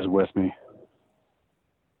is with me.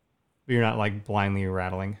 But you're not like blindly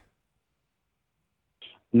rattling.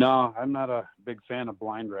 No, I'm not a big fan of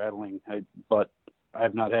blind rattling, but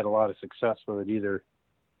I've not had a lot of success with it either.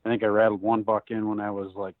 I think I rattled one buck in when I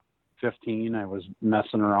was like 15. I was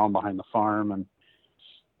messing around behind the farm, and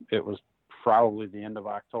it was probably the end of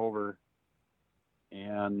October.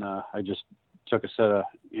 And I just took a set of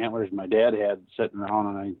antlers my dad had sitting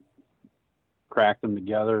around, and I cracked them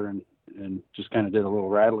together and just kind of did a little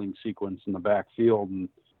rattling sequence in the back field. And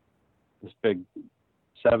this big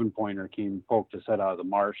 7-pointer came, poked his head out of the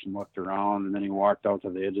marsh and looked around, and then he walked out to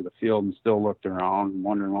the edge of the field and still looked around,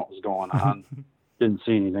 wondering what was going on. Didn't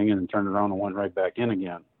see anything, and then turned around and went right back in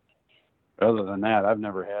again. other than that, I've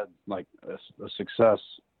never had like a success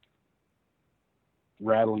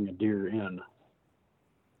rattling a deer in.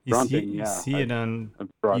 You see it on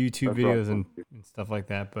YouTube videos and stuff like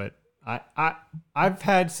that, but I've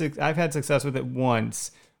had success with it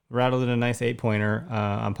once. Rattled in a nice 8-pointer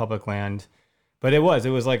on public land, but it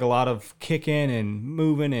was like a lot of kicking and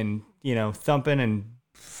moving and thumping and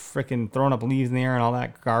freaking throwing up leaves in the air and all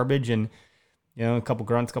that garbage, and a couple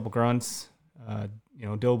grunts,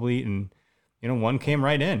 doe bleat, and one came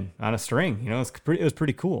right in on a string. It was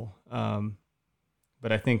pretty cool.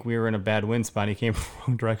 But I think we were in a bad wind spot. He came from the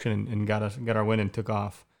wrong direction and got our wind and took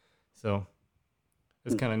off. So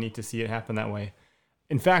it's kind of neat to see it happen that way.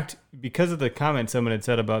 In fact, because of the comment someone had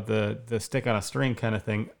said about the stick on a string kind of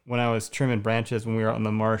thing, when I was trimming branches when we were out in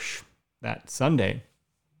the marsh that Sunday,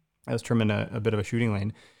 I was trimming a bit of a shooting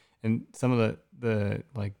lane, and some of the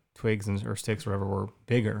like twigs or sticks or whatever were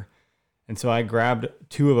bigger. And so I grabbed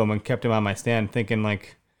 2 of them and kept them on my stand, thinking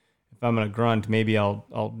like, if I'm going to grunt, maybe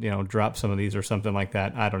I'll drop some of these or something like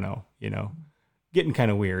that. I don't know, getting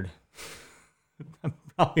kind of weird.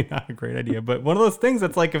 Probably not a great idea, but one of those things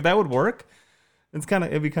that's like, if that would work,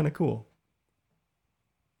 it'd be kind of cool.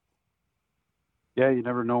 Yeah, you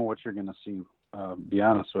never know what you're going to see. Be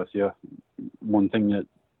honest with you. One thing that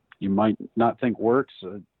you might not think works,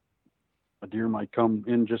 a deer might come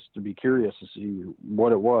in just to be curious to see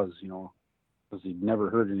what it was, because he'd never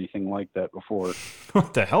heard anything like that before.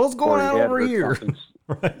 What the hell's going on over here?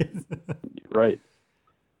 Right.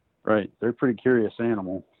 They're a pretty curious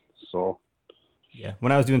animal. So. Yeah.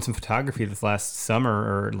 When I was doing some photography this last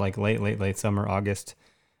summer, or like late summer, August,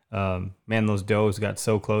 man, those does got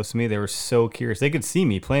so close to me. They were so curious. They could see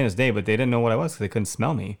me plain as day, but they didn't know what I was because they couldn't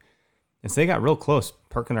smell me. And so they got real close,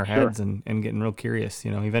 perking their heads and getting real curious.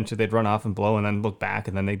 Eventually they'd run off and blow and then look back,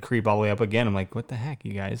 and then they'd creep all the way up again. I'm like, what the heck,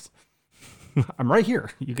 you guys? I'm right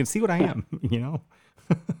here. You can see what I am,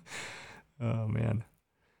 Oh, man.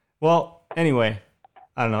 Well, anyway,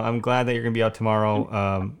 I don't know. I'm glad that you're going to be out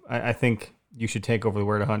tomorrow. I think you should take over the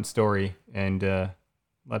Where to Hunt story and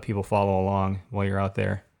let people follow along while you're out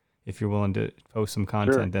there. If you're willing to post some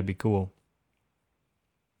content, that'd be cool.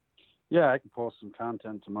 Yeah, I can post some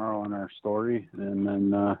content tomorrow on our story, and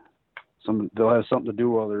then they'll have something to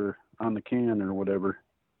do while they're on the can or whatever.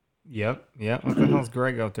 Yep. What the hell's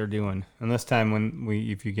Greg out there doing? And this time,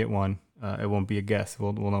 if you get one, it won't be a guess.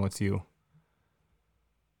 We'll know it's you.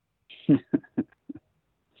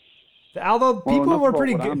 Although people were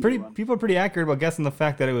pretty accurate about guessing the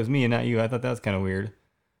fact that it was me and not you. I thought that was kind of weird.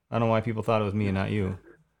 I don't know why people thought it was me and not you.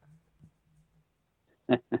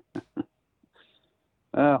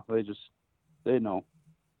 Well, they know.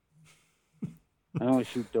 I only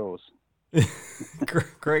shoot does.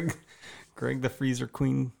 Greg, the Freezer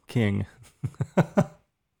Queen King.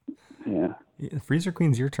 Yeah. Freezer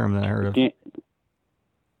Queen's your term that I heard of. It's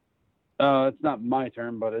not my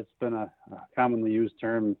term, but it's been a commonly used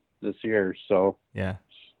term this year. So yeah.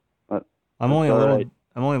 But I'm only a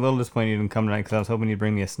little disappointed you didn't come tonight because I was hoping you'd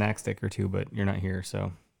bring me a snack stick or two, but you're not here,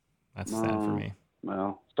 so that's sad for me.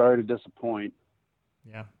 Well, sorry to disappoint.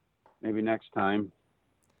 Yeah. Maybe next time.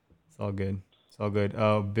 It's all good.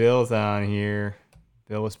 Oh, Bill's on here.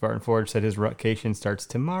 Bill with Spartan Forge said his rutcation starts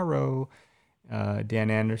tomorrow.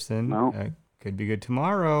 Dan Anderson. Could be good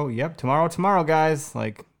tomorrow. Yep, tomorrow, guys.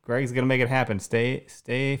 Like, Greg's going to make it happen.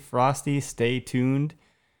 Stay frosty. Stay tuned.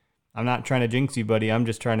 I'm not trying to jinx you, buddy. I'm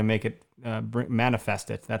just trying to make it, manifest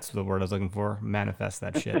it. That's the word I was looking for. Manifest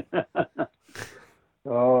that shit.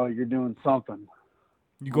 Oh, you're doing something.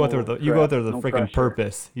 You go out there with the freaking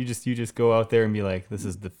purpose. You just go out there and be like, this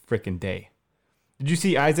is the freaking day. Did you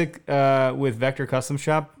see Isaac with Vector Custom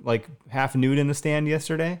Shop, like half nude in the stand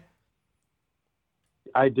yesterday?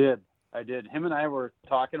 I did. Him and I were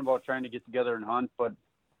talking about trying to get together and hunt, but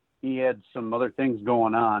he had some other things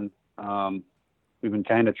going on. We've been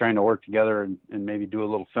kind of trying to work together and maybe do a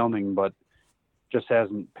little filming, but just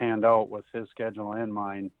hasn't panned out with his schedule and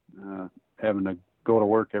mine. Having to go to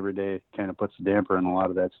work every day kind of puts a damper in a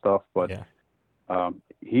lot of that stuff. But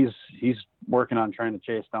he's working on trying to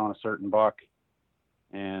chase down a certain buck,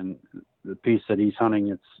 and the piece that he's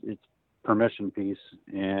hunting, it's permission piece,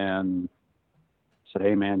 and said,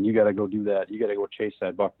 hey man, you got to go do that. You got to go chase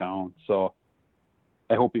that buck down. So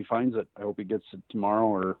I hope he finds it. I hope he gets it tomorrow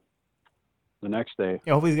or the next day.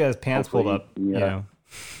 Yeah, hopefully he's got his pants pulled up. Yeah,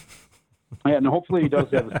 and hopefully he does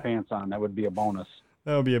have his pants on. That would be a bonus.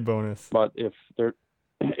 That would be a bonus. But if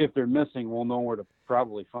they're missing, we'll know where to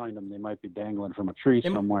probably find them. They might be dangling from a tree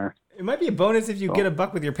somewhere. It might be a bonus if you get a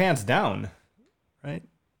buck with your pants down, right?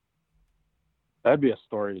 That'd be a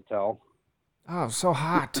story to tell. Oh, it was so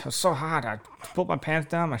hot. It was so hot. I pulled my pants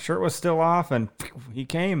down. My shirt was still off, and he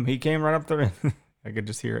came. He came right up there. I could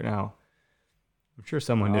just hear it now. I'm sure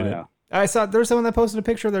someone did it. I saw there's someone that posted a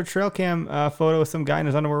picture of their trail cam photo of some guy in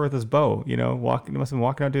his underwear with his bow. You know, must have been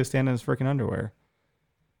walking out to a stand in his freaking underwear.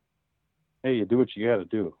 Hey, you do what you got to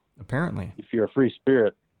do. Apparently. If you're a free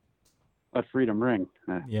spirit, let freedom ring.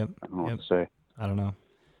 Yep. I don't know what to say. I don't know.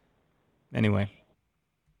 Anyway.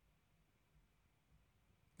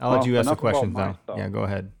 I'll let you ask the questions now. Yeah, go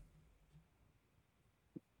ahead.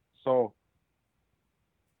 So,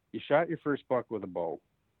 you shot your first buck with a bow.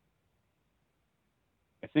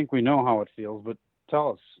 I think we know how it feels, but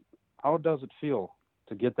tell us, how does it feel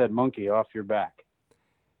to get that monkey off your back?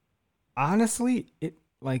 Honestly, it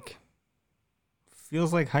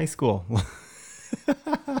feels like high school.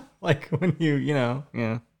 Like when yeah.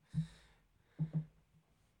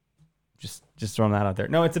 Just throwing that out there.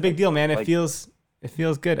 No, it's a big deal, man. It feels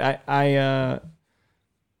good. Gosh,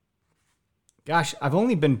 I've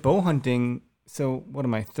only been bow hunting. So what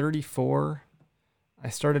am I, 34? I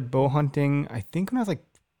started bow hunting, I think when I was like,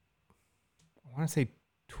 I want to say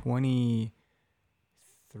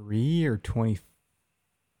 23 or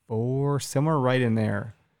 24, somewhere right in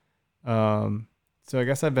there. So I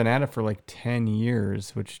guess I've been at it for like 10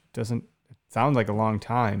 years, which doesn't sound like a long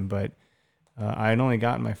time, but I had only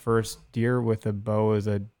gotten my first deer with a bow as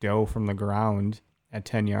a doe from the ground at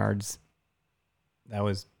 10 yards. That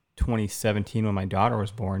was 2017 when my daughter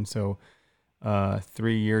was born. So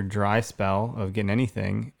 3-year dry spell of getting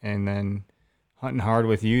anything. And then hunting hard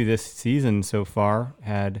with you this season so far,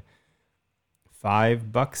 had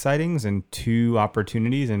 5 buck sightings and 2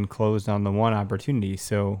 opportunities and closed on the 1 opportunity.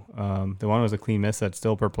 So the one was a clean miss that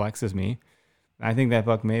still perplexes me. I think that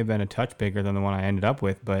buck may have been a touch bigger than the one I ended up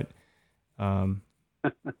with, but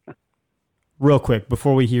real quick,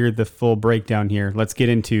 before we hear the full breakdown here, let's get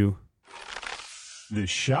into the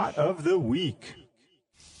shot of the week.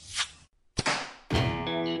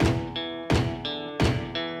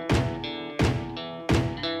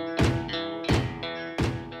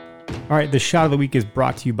 All right, the shot of the week is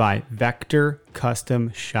brought to you by Vector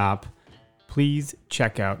Custom Shop. Please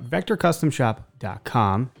check out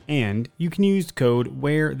vectorcustomshop.com, and you can use code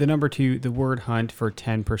WHERE2 for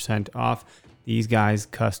 10% off. These guys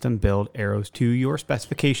custom build arrows to your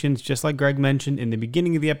specifications, just like Greg mentioned in the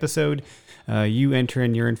beginning of the episode. You enter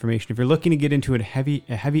in your information. If you're looking to get into a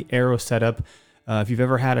heavy arrow setup, if you've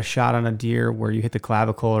ever had a shot on a deer where you hit the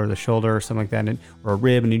clavicle or the shoulder or something like that, or a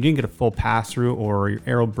rib, and you didn't get a full pass through, or your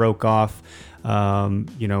arrow broke off,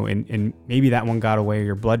 and maybe that one got away, or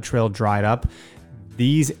your blood trail dried up,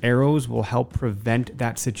 these arrows will help prevent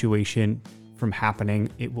that situation from happening.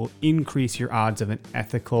 It will increase your odds of an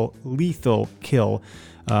ethical, lethal kill.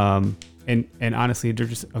 And honestly, they're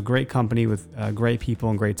just a great company with great people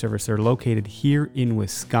and great service. They're located here in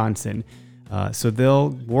Wisconsin. So they'll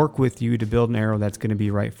work with you to build an arrow that's going to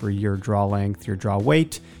be right for your draw length, your draw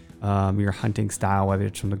weight, your hunting style, whether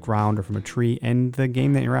it's from the ground or from a tree, and the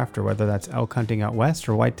game that you're after, whether that's elk hunting out west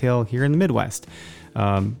or whitetail here in the Midwest.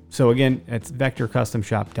 So again, it's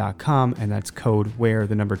vectorcustomshop.com, and that's code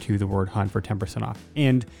WHERE2 for 10% off.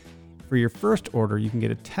 And for your first order, you can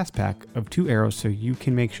get a test pack of 2 arrows so you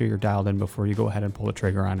can make sure you're dialed in before you go ahead and pull the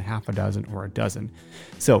trigger on half a dozen or a dozen.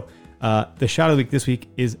 So the shot of the week this week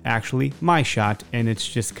is actually my shot, and it's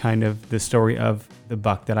just kind of the story of the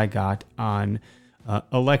buck that I got on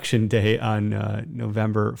election day on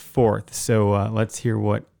November 4th. So let's hear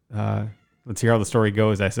how the story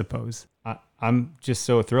goes, I suppose. I'm just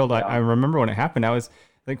so thrilled. I remember when it happened, I was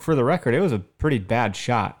like, for the record, it was a pretty bad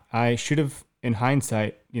shot. I should have, in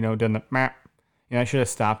hindsight, done the meh. I should have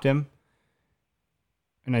stopped him,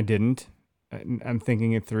 and I didn't. I'm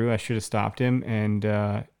thinking it through. I should have stopped him, and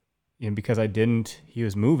because I didn't, he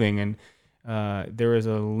was moving, and there was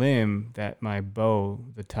a limb that my bow,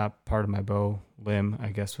 the top part of my bow limb, I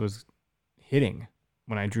guess, was hitting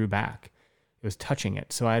when I drew back. It was touching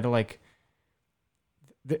it, so I had to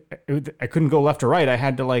I couldn't go left or right. I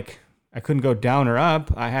had to I couldn't go down or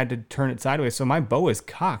up. I had to turn it sideways. So my bow is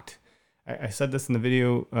cocked. I said this in the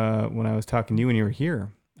video when I was talking to you when you were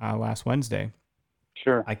here last Wednesday.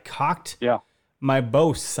 Sure. I cocked my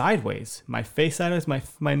bow sideways. My face sideways.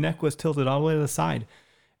 My neck was tilted all the way to the side.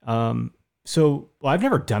 So I've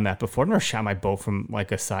never done that before. I've never shot my bow from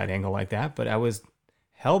a side angle like that. But I was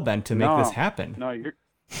hell bent to make this happen. No, you're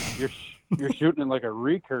shooting it like a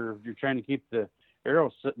recurve. You're trying to keep the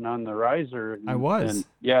arrow sitting on the riser. I was.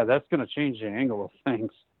 And that's going to change the angle of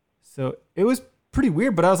things. So it was pretty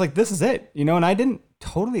weird, but I was like, this is it, and I didn't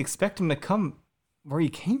totally expect him to come where he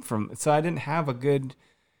came from. So I didn't have a good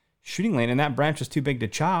shooting lane, and that branch was too big to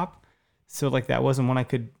chop. So that wasn't one I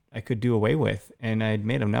could do away with. And I'd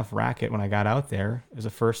made enough racket when I got out there. It was the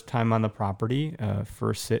first time on the property,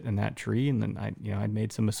 first sit in that tree. And then I'd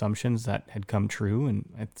made some assumptions that had come true.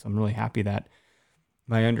 And I'm really happy that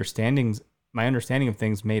my understanding of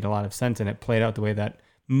things made a lot of sense, and it played out the way that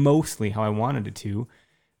mostly how I wanted it to.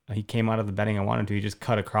 He came out of the bedding I wanted to. He just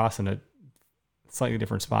cut across in a slightly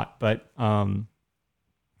different spot. But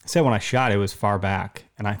so when I shot, it was far back,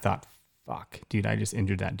 and I thought, fuck, dude, I just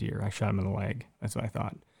injured that deer. I shot him in the leg. That's what I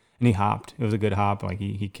thought. And he hopped. It was a good hop. Like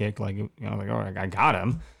he kicked, like, like, oh, I got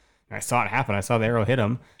him. And I saw it happen. I saw the arrow hit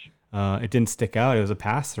him. It didn't stick out. It was a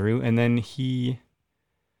pass through. And then he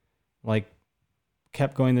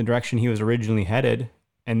kept going the direction he was originally headed,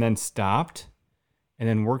 and then stopped, and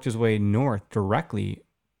then worked his way north directly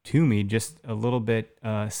to me, just a little bit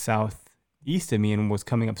southeast of me, and was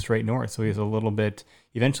coming up straight north. So he was a little bit,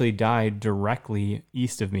 eventually died directly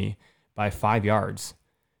east of me by 5 yards,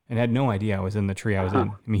 and had no idea I was in the tree I was in.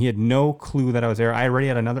 I mean, he had no clue that I was there. I already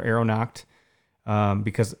had another arrow knocked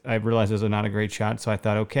because I realized it was not a great shot. So I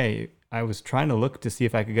thought, okay, I was trying to look to see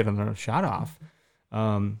if I could get another shot off.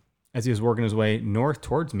 As he was working his way north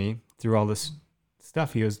towards me through all this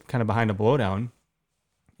stuff, he was kind of behind a blowdown,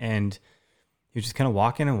 and he was just kind of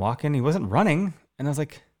walking and walking. He wasn't running. And I was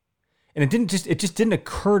like, and it just didn't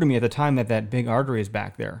occur to me at the time that big artery is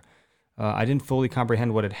back there. I didn't fully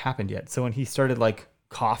comprehend what had happened yet. So when he started like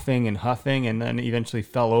coughing and huffing and then eventually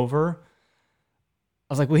fell over,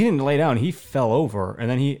 I was like, well, he didn't lay down. He fell over. And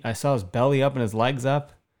then I saw his belly up and his legs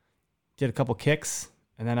up, did a couple kicks.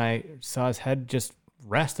 And then I saw his head just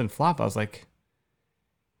rest and flop. I was like,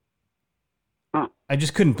 I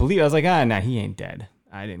just couldn't believe it. I was like, nah, he ain't dead.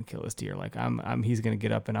 I didn't kill this deer. Like he's going to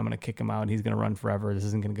get up and I'm going to kick him out. He's going to run forever. This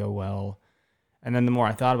isn't going to go well. And then the more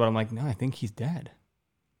I thought about it, I'm like, no, I think he's dead.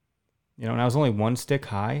 And I was only one stick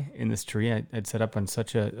high in this tree. I'd set up on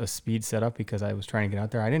such a speed setup because I was trying to get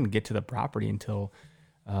out there. I didn't get to the property until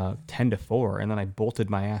 10 to 4. And then I bolted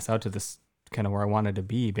my ass out to this kind of where I wanted to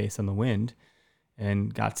be based on the wind,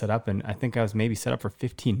 and got set up. And I think I was maybe set up for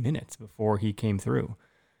 15 minutes before he came through.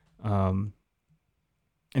 And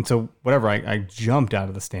so whatever, I jumped out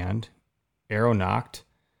of the stand, arrow knocked,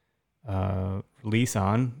 release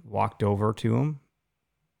on, walked over to him,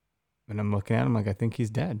 and I'm looking at him like, I think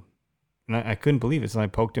he's dead. And I couldn't believe it. So I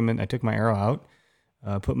poked him in. I took my arrow out,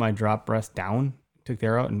 put my drop breast down, took the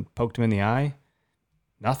arrow out and poked him in the eye.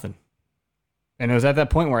 Nothing. And it was at that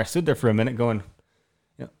point where I stood there for a minute going,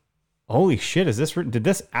 holy shit, did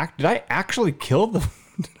I actually kill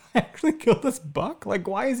this buck? Like,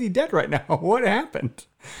 why is he dead right now? What happened?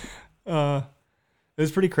 It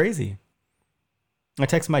was pretty crazy. I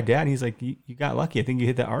texted my dad, and he's like, you got lucky. I think you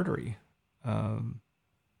hit the artery.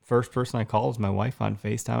 First person I called was my wife on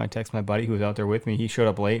FaceTime. I texted my buddy who was out there with me. He showed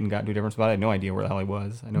up late and got to a different spot. I had no idea where the hell he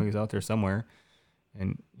was. I know he was out there somewhere.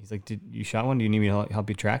 And he's like, did you shot one? Do you need me to help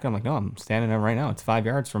you track it? I'm like, no, I'm standing there right now. It's 5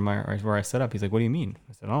 yards from where I set up. He's like, what do you mean?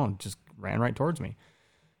 I said, oh, it just ran right towards me.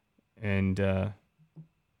 And that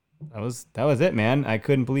was it, man. I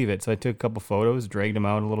couldn't believe it. So I took a couple photos, dragged him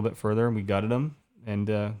out a little bit further, and we gutted him and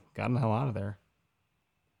got him the hell out of there.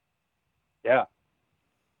 Yeah.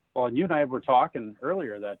 Well, and you and I were talking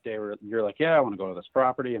earlier that day where you're like, yeah, I want to go to this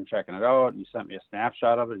property. I'm checking it out. And you sent me a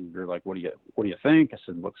snapshot of it, and you're like, what do you think? I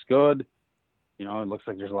said, looks good. It looks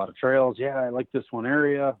like there's a lot of trails. Yeah, I like this one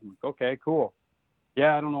area. I'm like, okay, cool.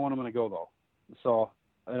 Yeah, I don't know when I'm going to go though. So,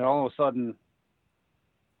 and all of a sudden,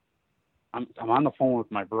 I'm on the phone with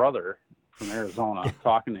my brother from Arizona,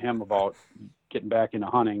 talking to him about getting back into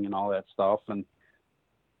hunting and all that stuff. And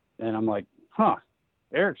I'm like,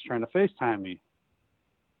 Eric's trying to FaceTime me.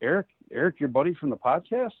 Eric, your buddy from the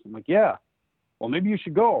podcast? I'm like, yeah. Well, maybe you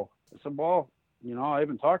should go. I said, well, I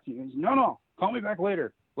haven't talked to you. He goes, no, call me back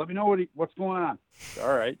later. Let me know what's going on.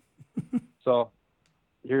 All right. So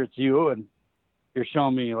here it's you, and you're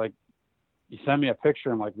showing me, like, you send me a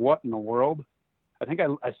picture. I'm like, what in the world? I think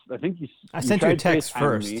I sent you a text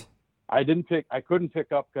first. Me. I couldn't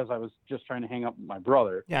pick up because I was just trying to hang up with my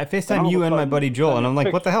brother. Yeah, I FaceTime you and my buddy Joel, and I'm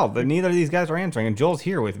like, what the hell? Neither of these guys are answering, and Joel's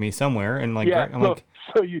here with me somewhere, and like, yeah, I'm like,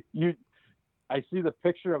 so you, I see the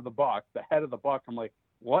picture of the buck, the head of the buck. I'm like,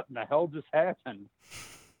 what in the hell just happened?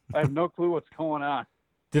 I have no clue what's going on.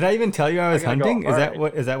 Did I even tell you I was hunting? Is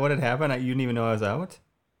that what had happened? You didn't even know I was out?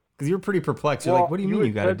 Because you were pretty perplexed. You're like, what do you mean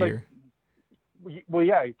you got a deer? Well,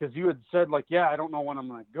 yeah, because you had said, like, yeah, I don't know when I'm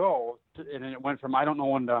going to go. And then it went from, I don't know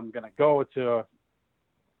when I'm going to go to,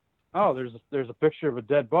 oh, there's a picture of a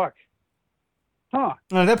dead buck. Huh.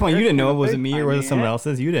 Well, at that point, you didn't know. Was it me or was it someone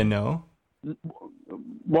else's? You didn't know.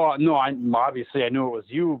 Well, no, obviously I knew it was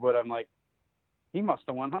you, but I'm like, he must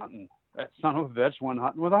have went hunting. That son of a bitch went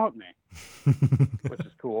hunting without me, which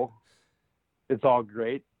is cool. It's all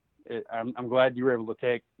great. I'm glad you were able to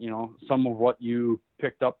take, some of what you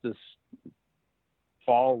picked up this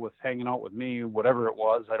fall with hanging out with me, whatever it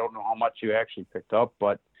was. I don't know how much you actually picked up,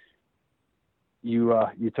 but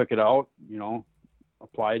you took it out,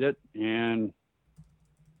 applied it, and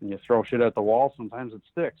you throw shit at the wall. Sometimes it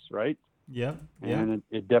sticks, right? Yeah. And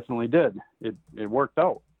it definitely did. It worked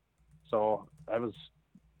out. So I was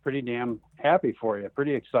pretty damn happy for you,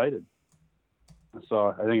 pretty excited.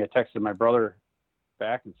 So I think I texted my brother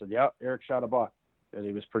back and said, yeah, Eric shot a buck. And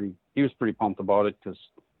he was pretty pumped about it, because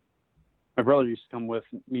my brother used to come with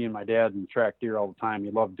me and my dad and track deer all the time.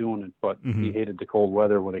 He loved doing it, but he hated the cold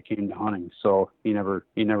weather when it came to hunting. So he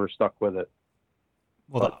never stuck with it.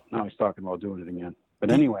 Well, but now he's talking about doing it again.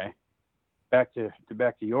 But anyway, back to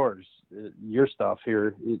yours, your stuff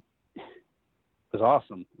here. It was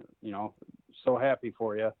awesome. So happy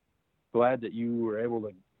for you. Glad that you were able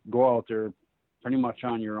to go out there pretty much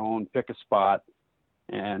on your own, pick a spot,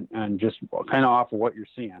 and just kind of off of what you're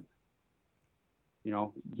seeing.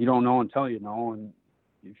 You don't know until you know, and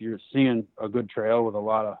if you're seeing a good trail with a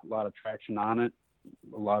lot of traction on it,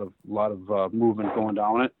 a lot of movement going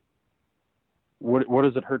down it, what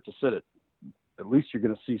does it hurt to sit it? At least you're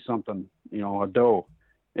going to see something, a doe,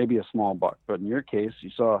 maybe a small buck. But in your case, you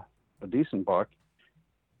saw a decent buck,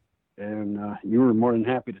 and you were more than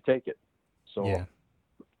happy to take it. So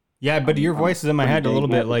yeah, but your voice is in my head a little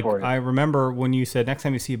bit. Like, I remember when you said next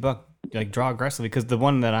time you see a buck, like, draw aggressively, because the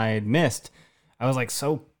one that I had missed, I was like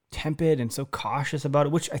so tepid and so cautious about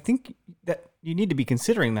it, which I think that you need to be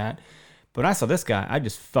considering that. But when I saw this guy, I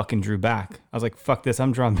just fucking drew back. I was like, fuck this,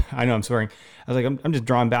 I'm drawn. I know I'm swearing. I was like, I'm just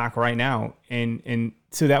drawing back right now. And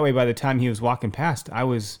so that way, by the time he was walking past, I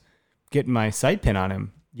was getting my sight pin on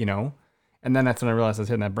him, And then that's when I realized I was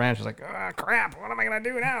hitting that branch. I was like, oh, crap, what am I going to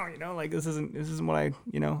do now? Like, this isn't what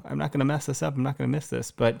I'm not going to mess this up. I'm not going to miss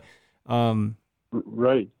this. But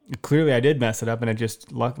right. Clearly I did mess it up, and it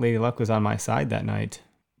just Lady Luck was on my side that night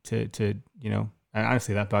to and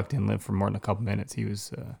honestly, that buck didn't live for more than a couple minutes. He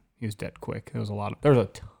was dead quick. There was a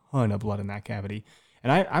ton of blood in that cavity.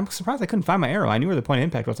 And I'm surprised I couldn't find my arrow. I knew where the point of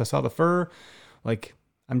impact was. I saw the fur. Like,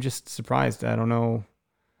 I'm just surprised. I don't know.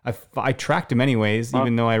 I tracked him anyways,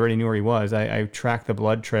 even though I already knew where he was. I tracked the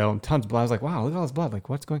blood trail, and tons of blood. I was like, wow, look at all this blood. Like,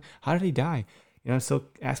 how did he die? I still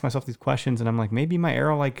ask myself these questions, and I'm like, maybe my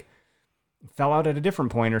arrow, like, fell out at a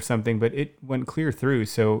different point or something, but it went clear through.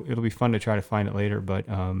 So it'll be fun to try to find it later. But,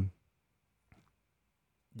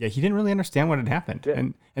 yeah, he didn't really understand what had happened. Yeah.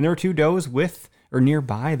 And there were two does with or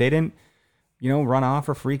nearby. They didn't, run off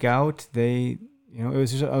or freak out. It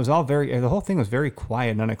was all the whole thing was very quiet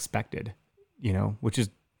and unexpected, which is,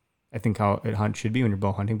 I think, how a hunt should be when you're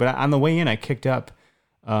bow hunting. But on the way in, I kicked up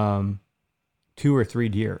 2 or 3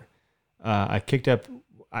 deer. I kicked up,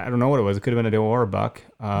 I don't know what it was. It could have been a doe or a buck.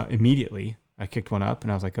 Immediately, I kicked one up,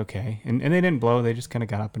 and I was like, okay. And they didn't blow. They just kind of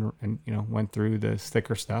got up and went through the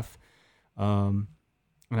thicker stuff. And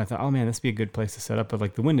I thought, oh man, this would be a good place to set up. But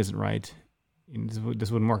like, the wind isn't right.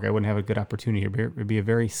 This wouldn't work. I wouldn't have a good opportunity here. It would be a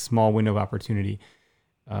very small window of opportunity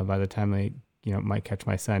by the time they, might catch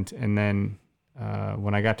my scent. And then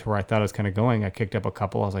when I got to where I thought I was kind of going, I kicked up a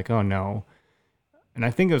couple. I was like, oh no. And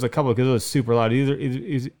I think it was a couple because it was super loud.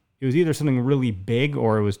 It was either something really big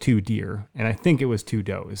or it was 2 deer. And I think it was 2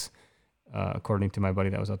 does, according to my buddy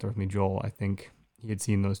that was out there with me, Joel. I think he had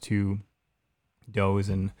seen those 2 does,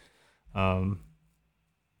 and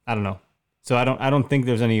I don't know. So I don't think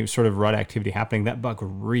there's any sort of rut activity happening. That buck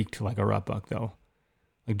reeked like a rut buck, though.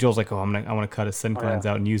 Like, Joel's like, I want to cut his scent glands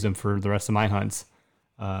out and use them for the rest of my hunts,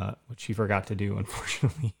 which he forgot to do,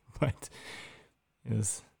 unfortunately. But it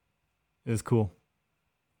was cool.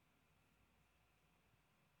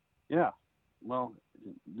 Yeah. Well,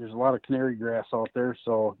 there's a lot of canary grass out there,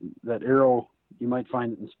 so that arrow, you might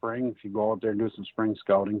find it in spring if you go out there and do some spring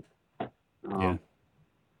scouting. Yeah.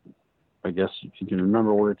 I guess if you can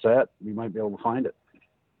remember where it's at, you might be able to find it.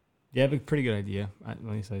 Yeah, a pretty good idea. At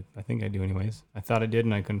least I think I do anyways. I thought I did,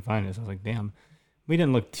 and I couldn't find it. So I was like, damn. We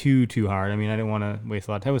didn't look too hard. I mean, I didn't want to waste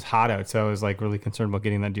a lot of time. It was hot out, so I was like really concerned about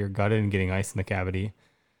getting that deer gutted and getting ice in the cavity.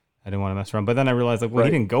 I didn't want to mess around. But then I realized, like, well,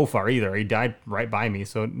 He didn't go far either. He died right by me.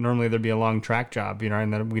 So normally there'd be a long track job,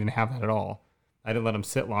 and then we didn't have that at all. I didn't let him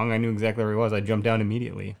sit long. I knew exactly where he was. I jumped down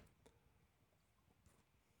immediately.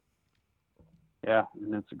 Yeah,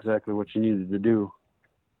 and that's exactly what you needed to do.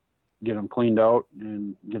 Get them cleaned out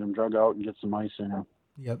and get them drug out and get some ice in them.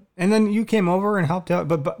 Yep. And then you came over and helped out.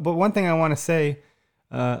 But one thing I want to say,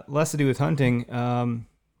 less to do with hunting, and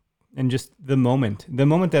just the moment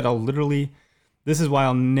that I'll literally, this is why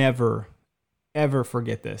I'll never, ever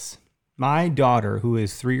forget this. My daughter, who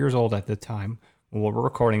is 3 years old at the time, when we're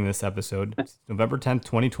recording this episode, November 10th,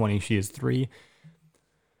 2020, she is 3.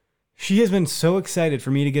 She has been so excited for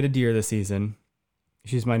me to get a deer this season.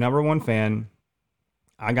 She's my number one fan.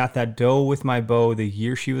 I got that doe with my bow the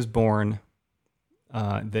year she was born.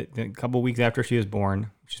 The couple weeks after she was born.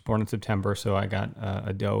 She's born in September, so I got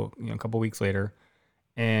a doe, a couple weeks later.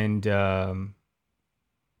 And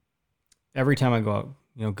every time I go out,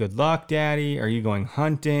 good luck, Daddy. Are you going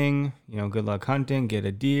hunting? Good luck hunting. Get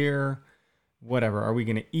a deer. Whatever. Are we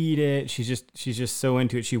gonna eat it? She's just so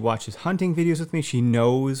into it. She watches hunting videos with me. She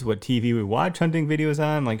knows what TV we watch hunting videos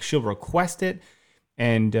on. Like, she'll request it.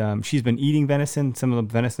 And she's been eating venison. Some of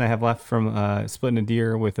the venison I have left from splitting a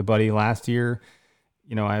deer with a buddy last year.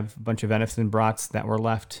 I have a bunch of venison brats that were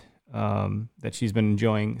left that she's been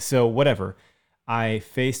enjoying. So whatever. I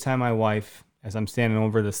FaceTime my wife as I'm standing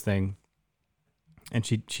over this thing. And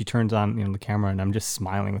she turns on the camera, and I'm just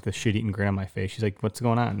smiling with a shit-eating grin on my face. She's like, "What's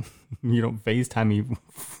going on? You don't FaceTime me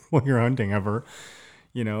when you're hunting ever."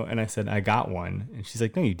 And I said, "I got one." And she's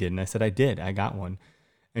like, "No, you didn't." I said, "I did. I got one."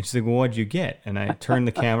 And she's like, "Well, what'd you get?" And I turned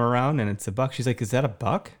the camera around, and it's a buck. She's like, "Is that a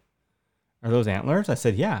buck? Are those antlers?" I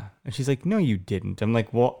said, "Yeah." And she's like, "No, you didn't." I'm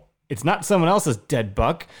like, "Well, it's not someone else's dead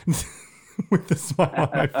buck." With a smile on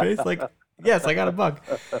my face, like, "Yes, I got a buck."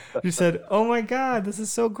 She said, "Oh my God, this is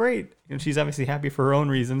so great." And she's obviously happy for her own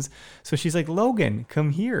reasons. So she's like, "Logan, come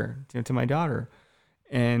here," to my daughter.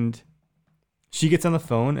 And she gets on the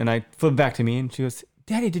phone, and I flip back to me, and she goes,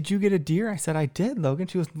 "Daddy, did you get a deer?" I said, "I did, Logan."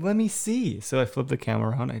 She goes, "Let me see." So I flipped the camera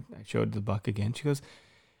around. I showed the buck again. She goes,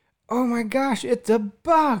 "Oh my gosh, it's a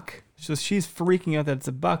buck." So she's freaking out that it's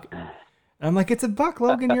a buck. And I'm like, "It's a buck,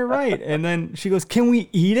 Logan, you're right." And then she goes, "Can we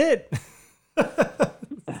eat it?"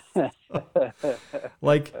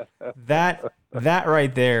 Like that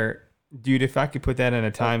right there, dude, if I could put that in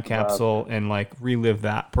a time capsule and like relive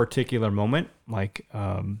that particular moment, like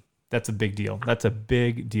that's a big deal. That's a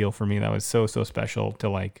big deal for me. That was so special to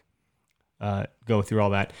like go through all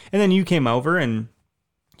that. And then you came over and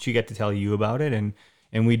she got to tell you about it, and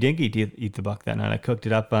we did eat the buck that night. I cooked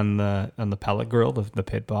it up on the pellet grill, the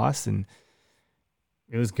Pit Boss, and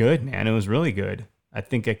it was good, man. It was really good. I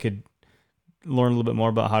think I could learn a little bit more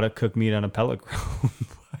about how to cook meat on a pellet grill,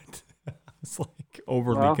 but I was like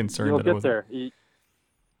overly concerned you'll that get it was there.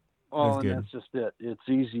 And good. that's just it. It's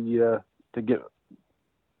easy to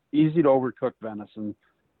overcook venison.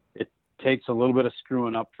 It takes a little bit of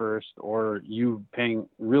screwing up first, or you paying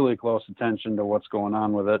really close attention to what's going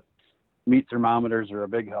on with it. Meat thermometers are a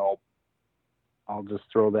big help. I'll just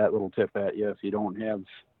throw that little tip at you if you don't have.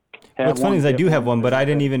 What's funny is I do have one, but I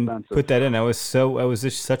didn't even expensive. put that in. I was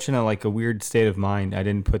just such in a weird state of mind. I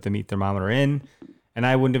didn't put the meat thermometer in, and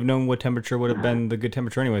I wouldn't have known what temperature would have been the good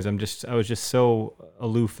temperature anyways. I was just so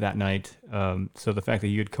aloof that night. So the fact that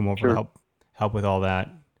you'd come over to help with all that,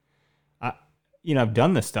 I've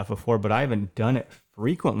done this stuff before, but I haven't done it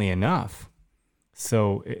frequently enough.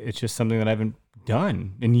 So it's just something that I haven't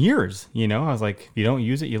done in years. I was like, if you don't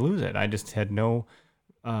use it, you lose it. I just had no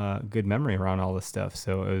good memory around all this stuff.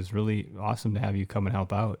 So it was really awesome to have you come and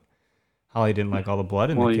help out. Holly didn't like all the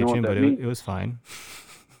blood in the kitchen, but it was fine.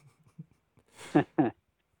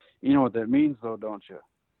 You know what that means, though, don't you?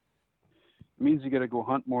 It means you got to go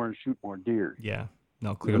hunt more and shoot more deer. Yeah.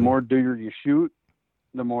 No, clearly. The more deer you shoot,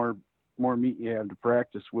 the more meat you have to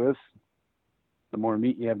practice with. The more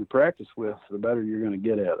meat you have to practice with, the better you're going to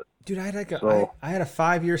get at it. Dude, I had a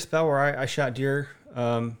 5-year spell where I shot deer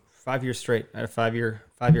 5 years straight. I had a 5-year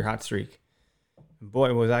hot streak.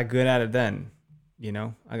 Boy, was I good at it then.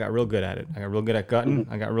 I got real good at it. I got real good at gutting.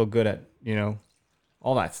 I got real good at,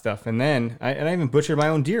 all that stuff. And then I even butchered my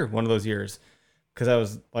own deer one of those years because I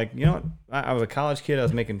was like, I was a college kid. I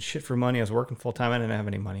was making shit for money. I was working full time. I didn't have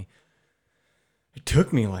any money. It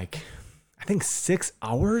took me I think 6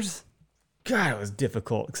 hours. God, it was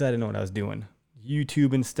difficult because I didn't know what I was doing.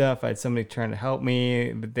 YouTube and stuff. I had somebody trying to help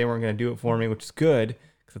me, but they weren't going to do it for me, which is good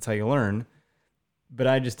because that's how you learn. But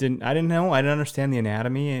I didn't know. I didn't understand the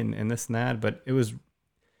anatomy and this and that. But it was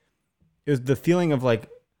the feeling of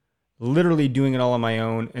literally doing it all on my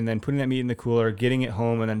own and then putting that meat in the cooler, getting it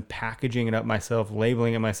home, and then packaging it up myself,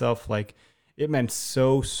 labeling it myself. It meant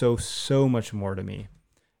so much more to me.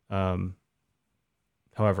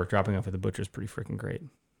 However, dropping off at the butcher is pretty freaking great.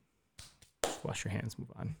 Just wash your hands,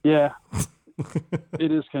 move on. Yeah.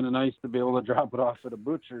 It is kind of nice to be able to drop it off at a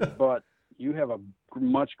butcher, but you have a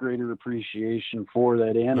much greater appreciation for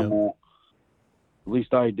that animal. Yep. At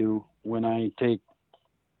least I do when I take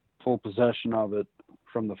full possession of it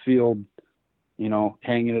from the field,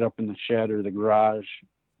 hanging it up in the shed or the garage,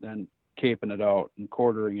 then caping it out and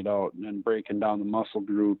quartering it out and then breaking down the muscle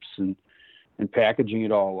groups and packaging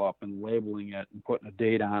it all up and labeling it and putting a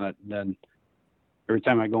date on it. And then every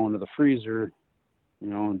time I go into the freezer,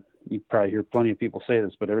 and you probably hear plenty of people say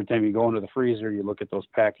this, but every time you go into the freezer, you look at those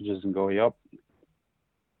packages and go, yep,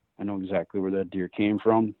 I know exactly where that deer came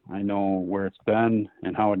from. I know where it's been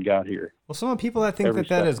and how it got here. Well, some of the people that think Every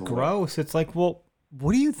that is step of the way. gross, it's like, well,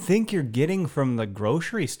 what do you think you're getting from the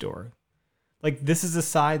grocery store? Like, this is a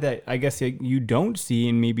side that I guess you don't see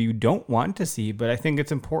and maybe you don't want to see, but I think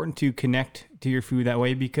it's important to connect to your food that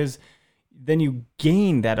way, because then you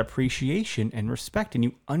gain that appreciation and respect and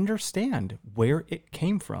you understand where it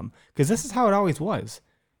came from. Because this is how it always was.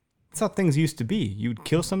 That's how things used to be. You'd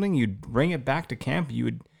kill something, you'd bring it back to camp,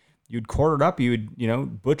 you'd quarter it up, you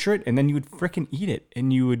would, butcher it, and then you would frickin' eat it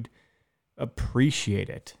and you would appreciate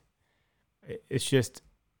it. It's just,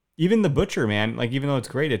 even the butcher, man, like, even though it's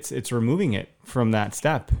great, it's removing it from that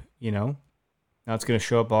step, Now it's going to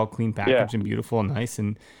show up all clean packaged and beautiful and nice.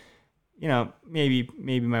 And, maybe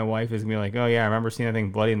my wife is going to be like, oh yeah, I remember seeing that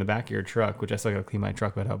thing bloody in the back of your truck, which I still got to clean my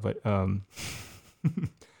truck bed out. But,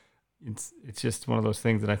 it's just one of those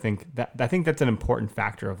things that I think that's an important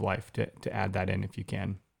factor of life to add that in if you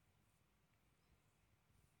can.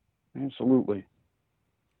 Absolutely.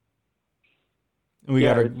 And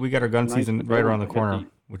we got our gun nice season to right go around the and corner, get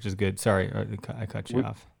which is good. Sorry, I cut you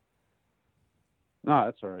off. No,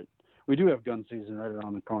 that's all right. We do have gun season right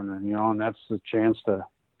around the corner, and that's the chance to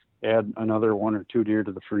add another 1 or 2 deer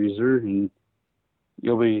to the freezer, and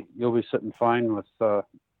you'll be sitting fine with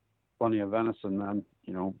plenty of venison. Then,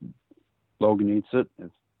 Logan eats it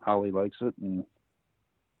if Holly likes it, and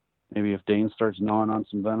maybe if Dane starts gnawing on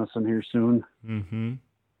some venison here soon,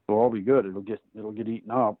 it'll all be good. It'll get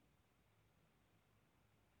eaten up.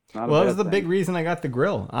 Well, that was the big reason I got the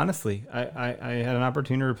grill. Honestly, I had an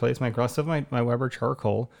opportunity to replace my grill. I still have my Weber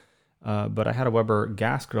charcoal, but I had a Weber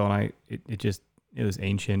gas grill, and it was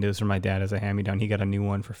ancient. It was from my dad as a hand-me-down. He got a new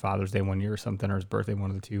one for Father's Day one year or something, or his birthday, one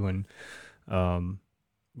of the two, and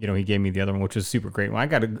he gave me the other one, which was super great. Well, I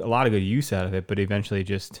got a lot of good use out of it, but eventually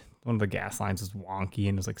just one of the gas lines was wonky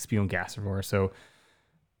and it was like spewing gas everywhere. So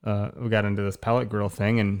we got into this pellet grill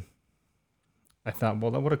thing, and I thought,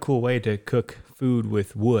 well, what a cool way to cook food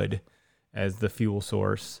with wood as the fuel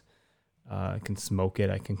source. I can smoke it.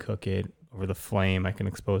 I can cook it over the flame. I can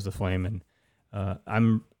expose the flame. And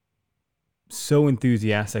I'm so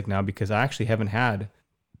enthusiastic now because I actually haven't had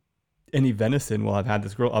any venison while I've had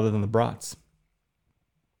this grill other than the brats.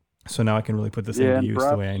 So now I can really put this into use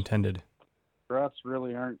the way I intended. Brats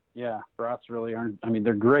really aren't. I mean,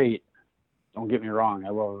 they're great. Don't get me wrong. I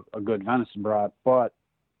love a good venison brat, but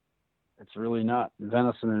it's really not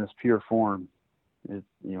venison in its pure form. It's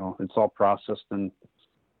all processed, and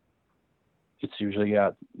it's usually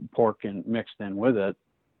got pork and mixed in with it.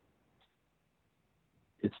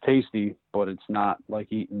 It's tasty, but it's not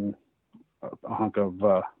like eating a hunk of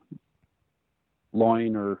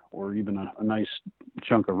loin or even a nice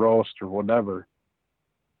chunk of roast or whatever.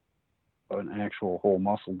 An actual whole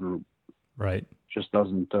muscle group. Right. Just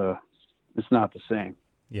doesn't, it's not the same.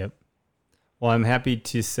 Yep. Well, I'm happy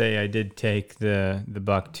to say I did take the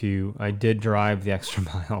buck to, I did drive the extra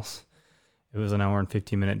miles. It was an hour and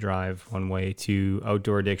 15-minute drive one way to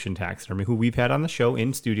Outdoor Addiction Taxidermy, who we've had on the show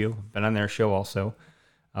in studio, been on their show also,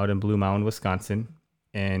 out in Blue Mound, Wisconsin.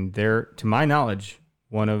 And they're, to my knowledge,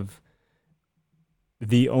 one of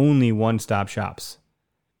the only one-stop shops.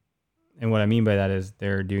 And what I mean by that is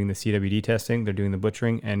they're doing the CWD testing, they're doing the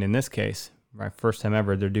butchering, and in this case, my first time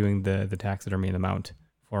ever, they're doing the taxidermy and the mount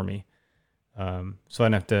for me. So I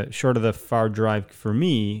didn't have to, short of the far drive for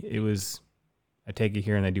me, it was, I take it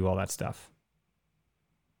here and they do all that stuff.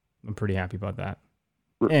 I'm pretty happy about that.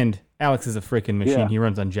 And Alex is a freaking machine. Yeah. He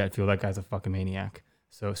runs on jet fuel. That guy's a fucking maniac.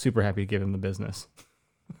 So super happy to give him the business.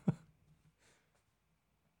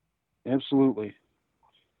 Absolutely.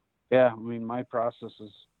 Yeah, I mean, my process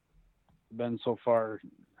has been so far,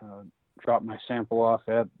 drop my sample off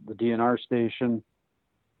at the DNR station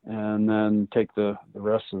and then take the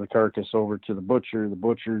rest of the carcass over to the butcher. The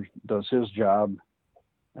butcher does his job,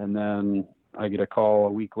 and then I get a call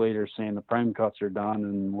a week later saying the prime cuts are done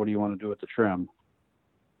and what do you want to do with the trim?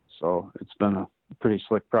 So it's been a pretty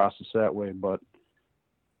slick process that way, but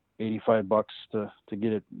 $85 to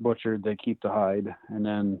get it butchered. They keep the hide, and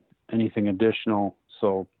then anything additional,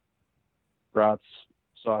 so brats,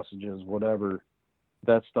 sausages, whatever,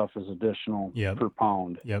 that stuff is additional per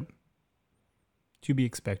pound. Yep. To be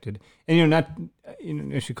expected. And,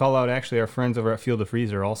 I should call out actually our friends over at Field of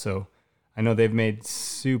Freezer also. I know they've made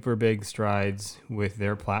super big strides with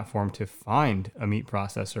their platform to find a meat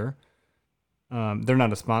processor. They're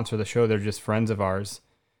not a sponsor of the show. They're just friends of ours.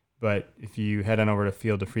 But if you head on over to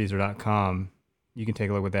fieldoffreezer.com, you can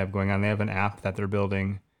take a look at what they have going on. They have an app that they're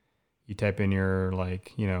building. You type in your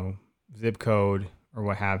zip code or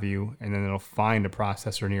what have you, and then it'll find a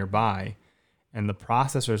processor nearby. And the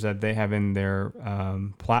processors that they have in their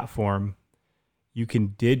platform, you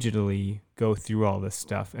can digitally go through all this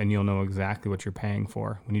stuff and you'll know exactly what you're paying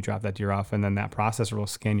for when you drop that deer off. And then that processor will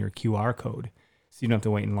scan your QR code. So you don't have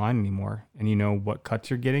to wait in line anymore. And you know what cuts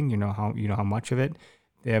you're getting, you know how much of it.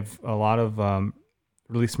 They have a lot of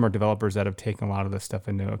really smart developers that have taken a lot of this stuff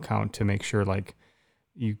into account to make sure like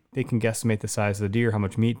they can guesstimate the size of the deer, how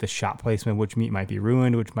much meat, the shot placement, which meat might be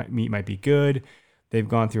ruined, which meat might be good. They've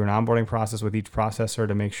gone through an onboarding process with each processor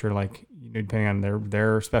to make sure, like, depending on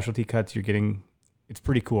their specialty cuts, you're getting. It's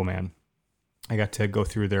pretty cool, man. I got to go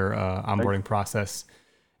through their onboarding process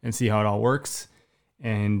and see how it all works,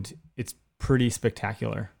 and it's pretty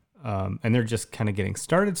spectacular. And they're just kind of getting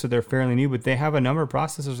started, so they're fairly new, but they have a number of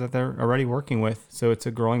processors that they're already working with. So it's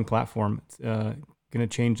a growing platform. It's going to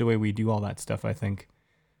change the way we do all that stuff, I think.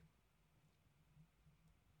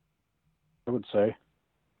 I would say.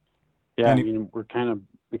 Yeah, I mean, we're kind of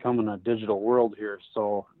becoming a digital world here,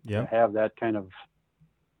 so to have that kind of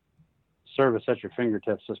service at your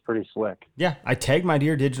fingertips is pretty slick. Yeah, I tagged my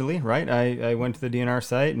deer digitally, right? I went to the DNR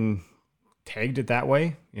site and tagged it that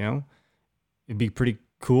way. It'd be pretty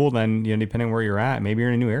cool then, depending on where you're at. Maybe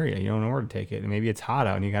you're in a new area, you don't know where to take it, and maybe it's hot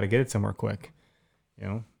out and you got to get it somewhere quick.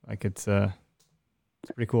 Like it's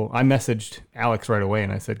pretty cool. I messaged Alex right away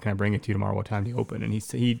and I said, "Can I bring it to you tomorrow? What time do you open?" And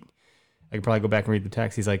he I could probably go back and read the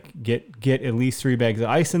text. He's like, get at least 3 bags of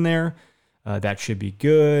ice in there. That should be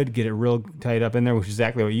good. Get it real tight up in there, which is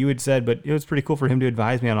exactly what you had said. But it was pretty cool for him to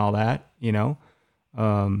advise me on all that,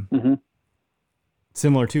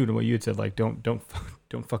 Similar to what you had said, like don't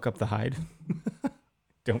fuck up the hide.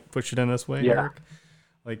 Don't push it in this way, Eric.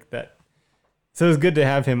 Like that. So it was good to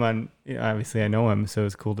have him on. Obviously, I know him, so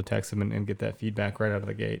it's cool to text him and get that feedback right out of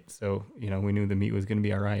the gate. So we knew the meat was going to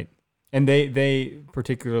be all right. And they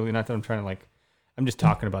particularly, not that I'm trying to I'm just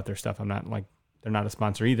talking about their stuff. I'm not they're not a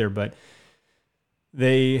sponsor either, but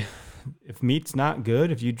if meat's not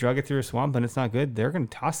good, if you drug it through a swamp and it's not good, they're going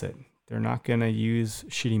to toss it. They're not going to use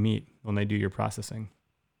shitty meat when they do your processing.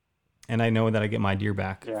 And I know that I get my deer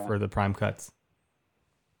back for the prime cuts,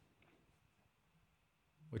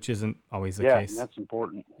 which isn't always the case. Yeah, that's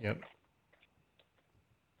important. Yep.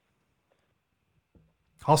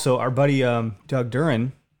 Also, our buddy Doug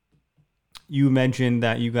Duran, you mentioned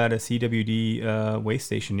that you got a CWD waste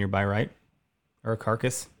station nearby, right? Or a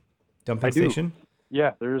carcass dumping station?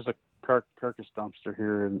 Yeah, there's a carcass dumpster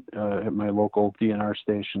here at my local DNR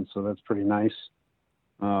station, so that's pretty nice.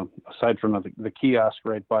 Aside from the kiosk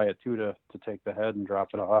right by it, too, to take the head and drop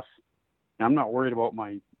it off. And I'm not worried about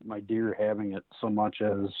my deer having it so much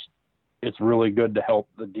as it's really good to help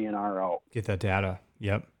the DNR out. Get that data.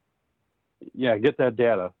 Yep. Yeah, get that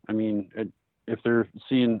data. I mean, if they're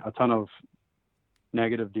seeing a ton of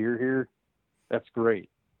negative deer here, that's great.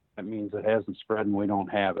 That means it hasn't spread and we don't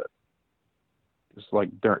have it. Just like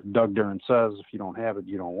Doug Duran says, if you don't have it,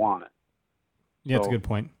 you don't want it. Yeah, that's a good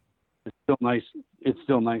point. It's still nice. It's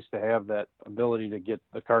still nice to have that ability to get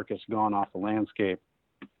the carcass gone off the landscape.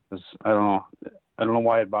 Because I don't know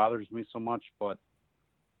why it bothers me so much, but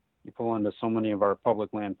you pull into so many of our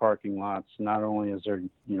public land parking lots. Not only is there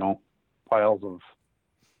piles of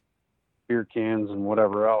beer cans and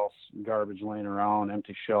whatever else, garbage laying around,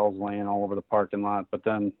 empty shells laying all over the parking lot, but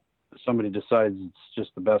then somebody decides it's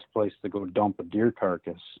just the best place to go dump a deer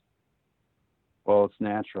carcass. Well, it's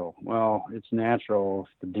natural. Well, it's natural if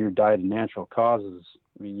the deer died of natural causes.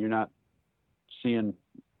 I mean, you're not seeing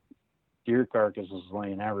deer carcasses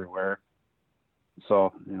laying everywhere.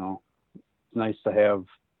 So, it's nice to have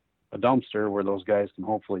a dumpster where those guys can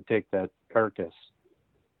hopefully take that carcass.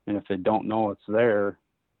 And if they don't know it's there,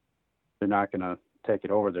 they're not going to take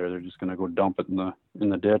it over there. They're just going to go dump it in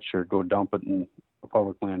the ditch or go dump it in a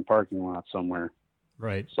public land parking lot somewhere.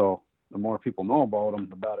 Right. So the more people know about them,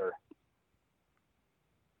 the better.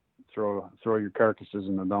 Throw your carcasses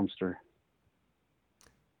in the dumpster.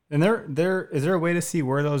 And is there a way to see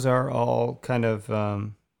where those are all kind of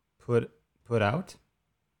put out?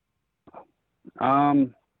 As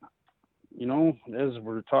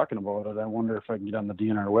we're talking about it, I wonder if I can get on the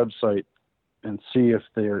DNR website and see if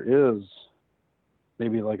there is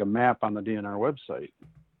maybe like a map on the DNR website.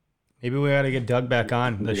 Maybe we got to get Doug back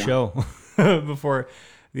on the show before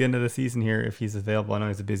the end of the season here, if he's available. I know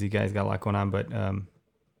he's a busy guy. He's got a lot going on, but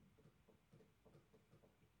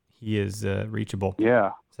he is reachable.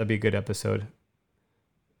 Yeah. So that'd be a good episode.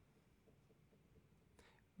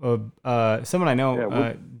 Someone I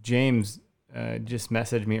know, James, just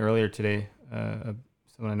messaged me earlier today.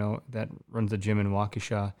 Someone I know that runs a gym in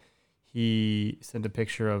Waukesha. He sent a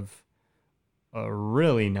picture of a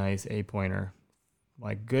really nice 8-pointer,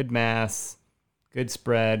 like good mass, good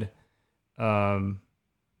spread. On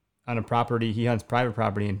a property, he hunts private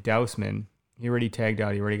property in Dousman. He already tagged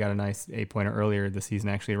out. He already got a nice 8-pointer earlier this season,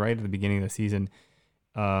 actually, right at the beginning of the season.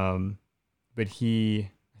 But I think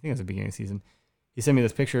it was the beginning of the season. He sent me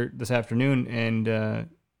this picture this afternoon, and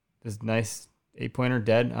this nice 8-pointer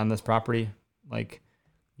dead on this property, like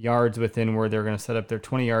yards within where they're going to set up. They're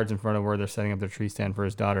 20 yards in front of where they're setting up their tree stand for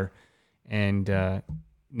his daughter, and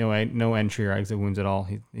no entry or exit wounds at all.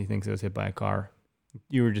 He thinks it was hit by a car.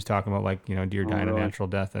 You were just talking about, like, deer dying a natural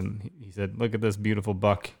death, and he said, "Look at this beautiful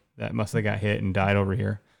buck that must have got hit and died over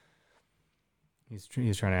here." He's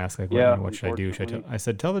trying to ask, like, what should I do? I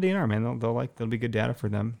said, tell the DNR, man. They'll be good data for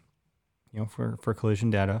them, for collision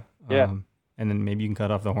data. Yeah. And then maybe you can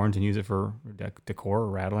cut off the horns and use it for decor or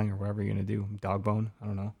rattling or whatever you're gonna do. Dog bone. I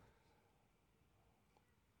don't know.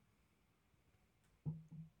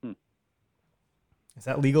 Is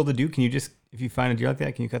that legal to do? Can you just, if you find a deer like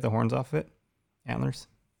that, can you cut the horns off it? Antlers?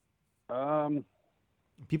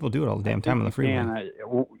 People do it all the damn time on the freeway.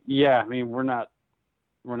 Yeah, I mean, we're not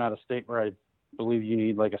a state where I believe you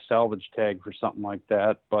need like a salvage tag for something like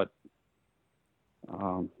that, but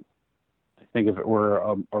I think if it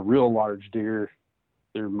were a real large deer,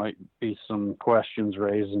 there might be some questions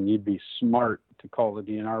raised, and you'd be smart to call the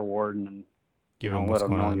DNR warden and let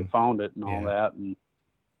them know you found it and all that, and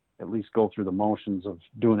at least go through the motions of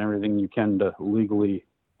doing everything you can to legally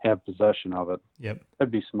have possession of it. Yep.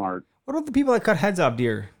 That'd be smart. What about the people that cut heads off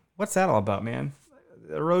deer? What's that all about, man?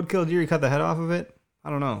 A roadkill deer, you cut the head off of it? I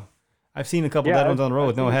don't know. I've seen a couple dead ones on the road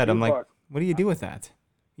with no head. I'm like, what do you do with that?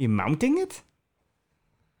 You mounting it?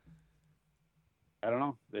 I don't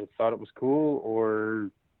know. They thought it was cool,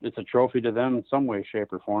 or it's a trophy to them in some way,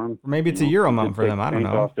 shape, or form. Or maybe it's a Euro mount for them. I don't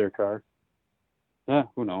know. Off their car. Yeah,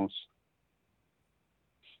 who knows?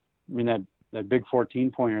 I mean, that big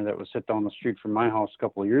 14-pointer that was hit down the street from my house a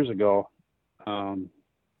couple of years ago,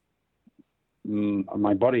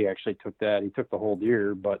 my buddy actually took that. He took the whole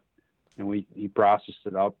deer, and he processed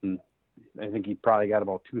it up, and I think he probably got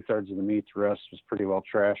about 2/3 of the meat. The rest was pretty well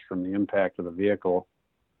trashed from the impact of the vehicle.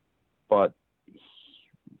 But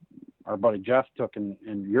our buddy Jeff took and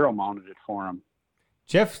Euro mounted it for him.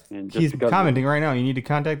 Jeff, he's commenting right now. You need to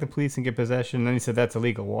contact the police and get possession. And then he said that's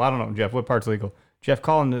illegal. Well, I don't know, Jeff. What part's legal? Jeff,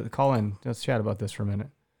 call in. Let's chat about this for a minute.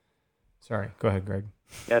 Sorry. Go ahead, Greg.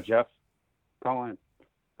 Yeah, Jeff, call in.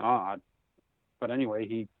 But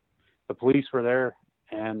anyway, the police were there,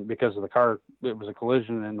 and because of the car, it was a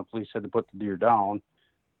collision, and the police had to put the deer down.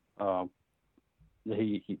 The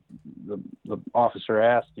officer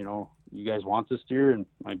asked, you guys want this deer? And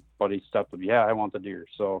my buddy stepped up, yeah, I want the deer.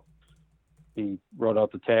 So he wrote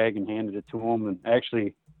out the tag and handed it to him, and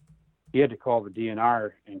actually he had to call the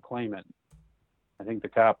DNR and claim it. I think the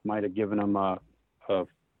cop might have given him a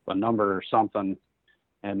number or something,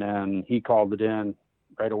 and then he called it in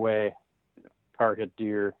right away. Car hit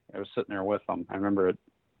deer. I was sitting there with him. I remember it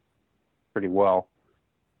pretty well.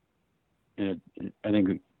 And I think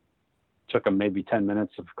it took him maybe 10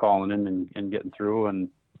 minutes of calling in and getting through, and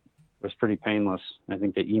it was pretty painless. I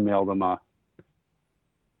think they emailed him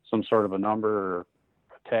some sort of a number or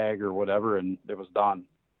a tag or whatever, and it was done.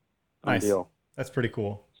 Nice. Deal. That's pretty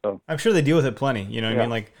cool. So I'm sure they deal with it plenty. You know what I mean?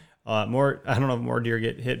 Like more. I don't know if more deer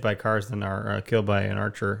get hit by cars than are killed by an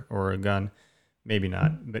archer or a gun. Maybe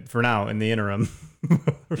not, but for now, in the interim,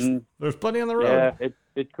 there's plenty on the road. Yeah,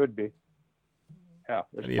 it could be. Yeah,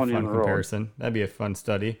 there's That'd be plenty a on fun the road. comparison. That'd be a fun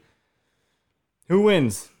study. Who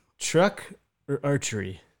wins, truck or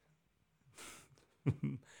archery?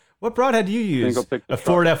 What broadhead do you use? A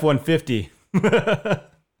Ford F-150.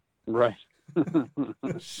 Right.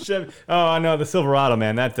 Oh, no, the Silverado,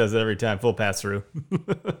 man. That does it every time. Full pass through.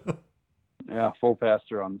 Yeah, full pass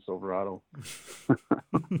through on the Silverado.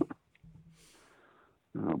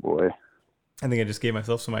 Oh, boy. I think I just gave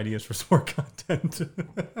myself some ideas for some more content.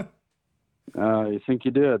 You think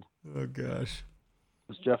you did? Oh, gosh.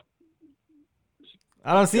 Was Jeff?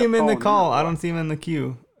 I don't see him in the call. I don't see him in the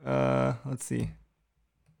queue. Let's see.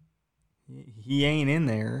 He ain't in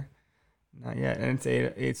there. Not yet. And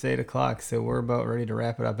it's 8 o'clock, so we're about ready to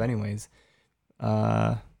wrap it up anyways.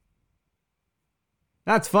 That's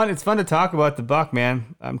fun. It's fun to talk about the buck,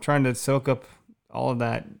 man. I'm trying to soak up all of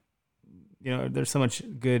that. There's so much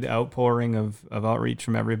good outpouring of outreach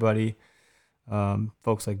from everybody.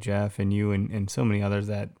 Folks like Jeff and you and so many others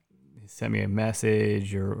that sent me a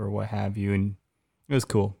message or what have you. And it was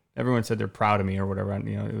cool. Everyone said they're proud of me or whatever.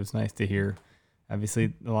 It was nice to hear.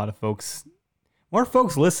 Obviously, a lot of more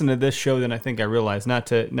folks listen to this show than I think I realized. Not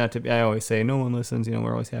to. I always say no one listens.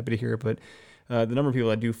 We're always happy to hear it, but the number of people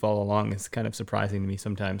that do follow along is kind of surprising to me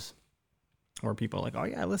sometimes. Or people are like, oh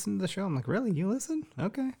yeah, I listen to the show. I'm like, really? You listen?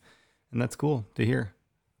 Okay. and that's cool to hear.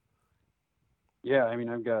 Yeah, I mean,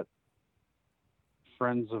 I've got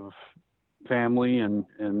friends of family and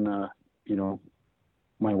you know,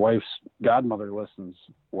 my wife's godmother listens.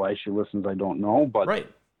 Why she listens, I don't know, but right.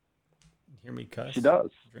 Hear me cuss. She does.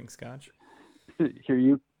 Drink scotch. hear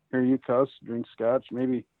you cuss, drink scotch.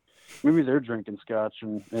 Maybe they're drinking scotch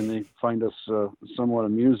and they find us somewhat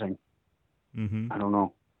amusing. Mm-hmm. I don't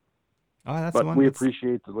know. Oh, that's but the one. We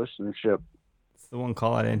appreciate the listenership. It's the one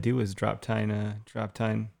call I didn't do was drop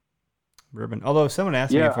time bourbon. Although someone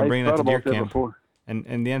asked me if I'm bringing that to deer camp,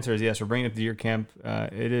 and the answer is yes. We're bringing it to deer camp.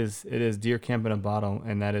 It is deer camp in a bottle,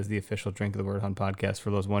 and that is the official drink of the Word Hunt podcast.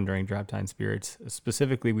 For those wondering, drop time spirits.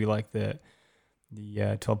 Specifically, we like the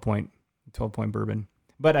 12 point bourbon.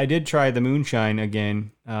 But I did try the moonshine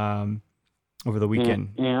again over the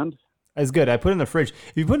weekend, and it's good. I put it in the fridge.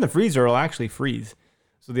 If you put it in the freezer, it'll actually freeze.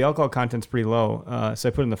 So the alcohol content's pretty low. So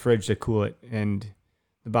I put it in the fridge to cool it, and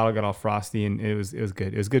the bottle got all frosty, and it was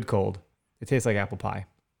good. It was good cold. It tastes like apple pie,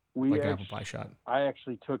 an apple pie shot. I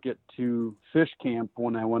actually took it to fish camp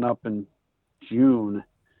when I went up in June,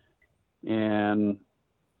 and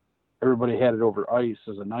everybody had it over ice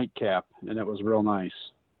as a nightcap, and it was real nice.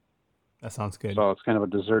 That sounds good. So it's kind of a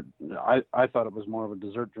dessert. I thought it was more of a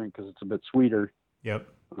dessert drink because it's a bit sweeter. Yep.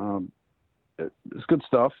 It's good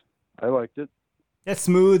stuff. I liked it. It's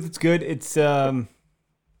smooth. It's good. It's I don't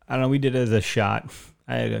know. We did it as a shot.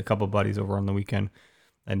 I had a couple of buddies over on the weekend.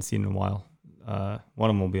 I hadn't seen in a while. One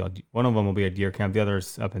of them will be at deer camp. The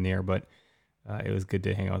other's up in the air, but it was good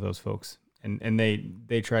to hang out with those folks. And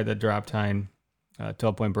they tried the drop time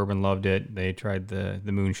 12 point bourbon, loved it. They tried the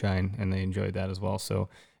moonshine and they enjoyed that as well. So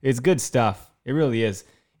it's good stuff. It really is.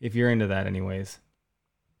 If you're into that, anyways.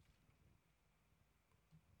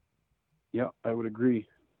 Yeah, I would agree.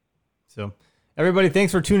 So. Everybody,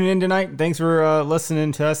 thanks for tuning in tonight. Thanks for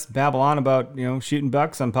listening to us babble on about, shooting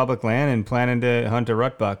bucks on public land and planning to hunt a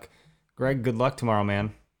rut buck. Greg, good luck tomorrow,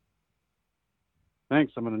 man.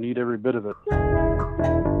 Thanks. I'm going to need every bit of it.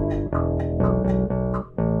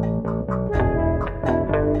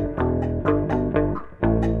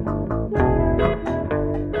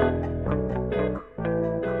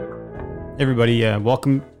 Everybody,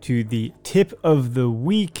 welcome to the tip of the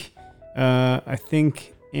week. I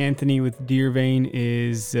think Anthony with Deer Vein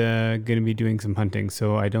is going to be doing some hunting,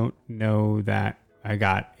 so I don't know that I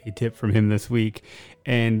got a tip from him this week.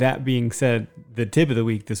 And that being said, the tip of the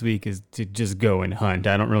week this week is to just go and hunt.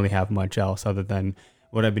 I don't really have much else other than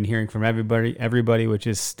what I've been hearing from everybody, which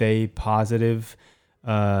is stay positive,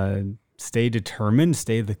 stay determined,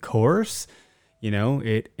 stay the course.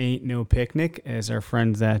 It ain't no picnic, as our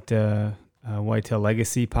friends at Whitetail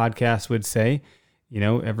Legacy podcast would say.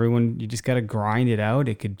 Everyone, you just got to grind it out.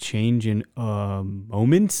 It could change in a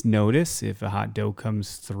moment's notice if a hot doe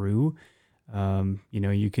comes through.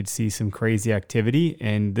 You could see some crazy activity.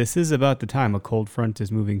 And this is about the time a cold front is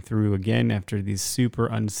moving through again after these super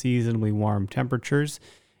unseasonably warm temperatures.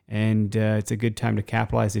 And it's a good time to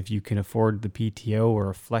capitalize if you can afford the PTO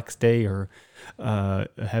or a flex day or,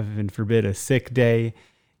 heaven forbid, a sick day.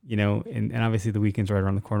 And obviously the weekend's right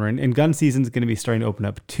around the corner. And gun season's going to be starting to open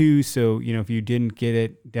up too. So, if you didn't get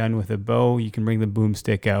it done with a bow, you can bring the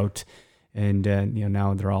boomstick out. And,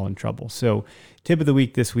 now they're all in trouble. So tip of the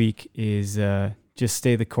week this week is just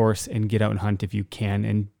stay the course and get out and hunt if you can.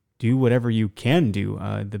 And do whatever you can do.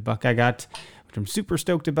 The buck I got, which I'm super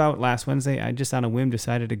stoked about, last Wednesday, I just on a whim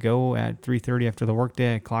decided to go at 3:30 after the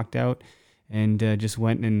workday. I clocked out and just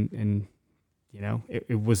went and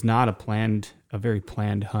it was not a very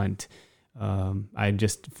planned hunt. I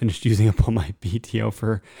just finished using up all my PTO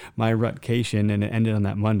for my rutcation and it ended on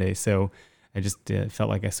that Monday. So I just felt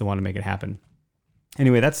like I still want to make it happen.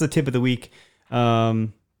 Anyway, that's the tip of the week.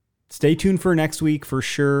 Stay tuned for next week for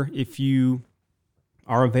sure. If you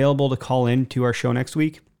are available to call in to our show next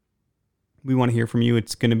week, we want to hear from you.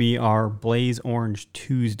 It's going to be our Blaze Orange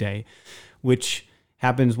Tuesday, which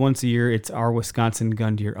happens once a year. It's our Wisconsin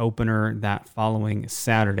Gun Deer opener that following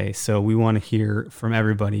Saturday. So we want to hear from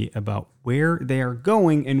everybody about where they are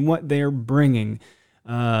going and what they are bringing.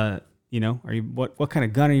 Are you what kind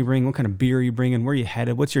of gun are you bringing? What kind of beer are you bringing? Where are you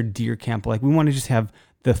headed? What's your deer camp like? We want to just have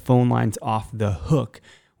the phone lines off the hook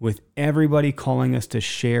with everybody calling us to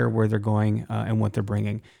share where they're going and what they're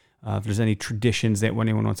bringing. If there's any traditions that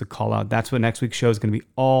anyone wants to call out, that's what next week's show is going to be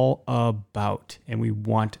all about. And we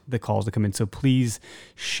want the calls to come in. So please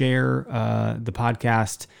share the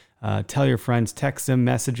podcast. Tell your friends, text them,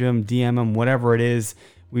 message them, DM them, whatever it is.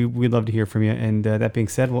 We'd love to hear from you. And that being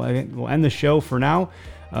said, we'll end the show for now.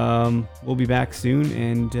 We'll be back soon.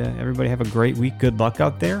 And everybody have a great week. Good luck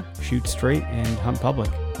out there. Shoot straight and hunt public.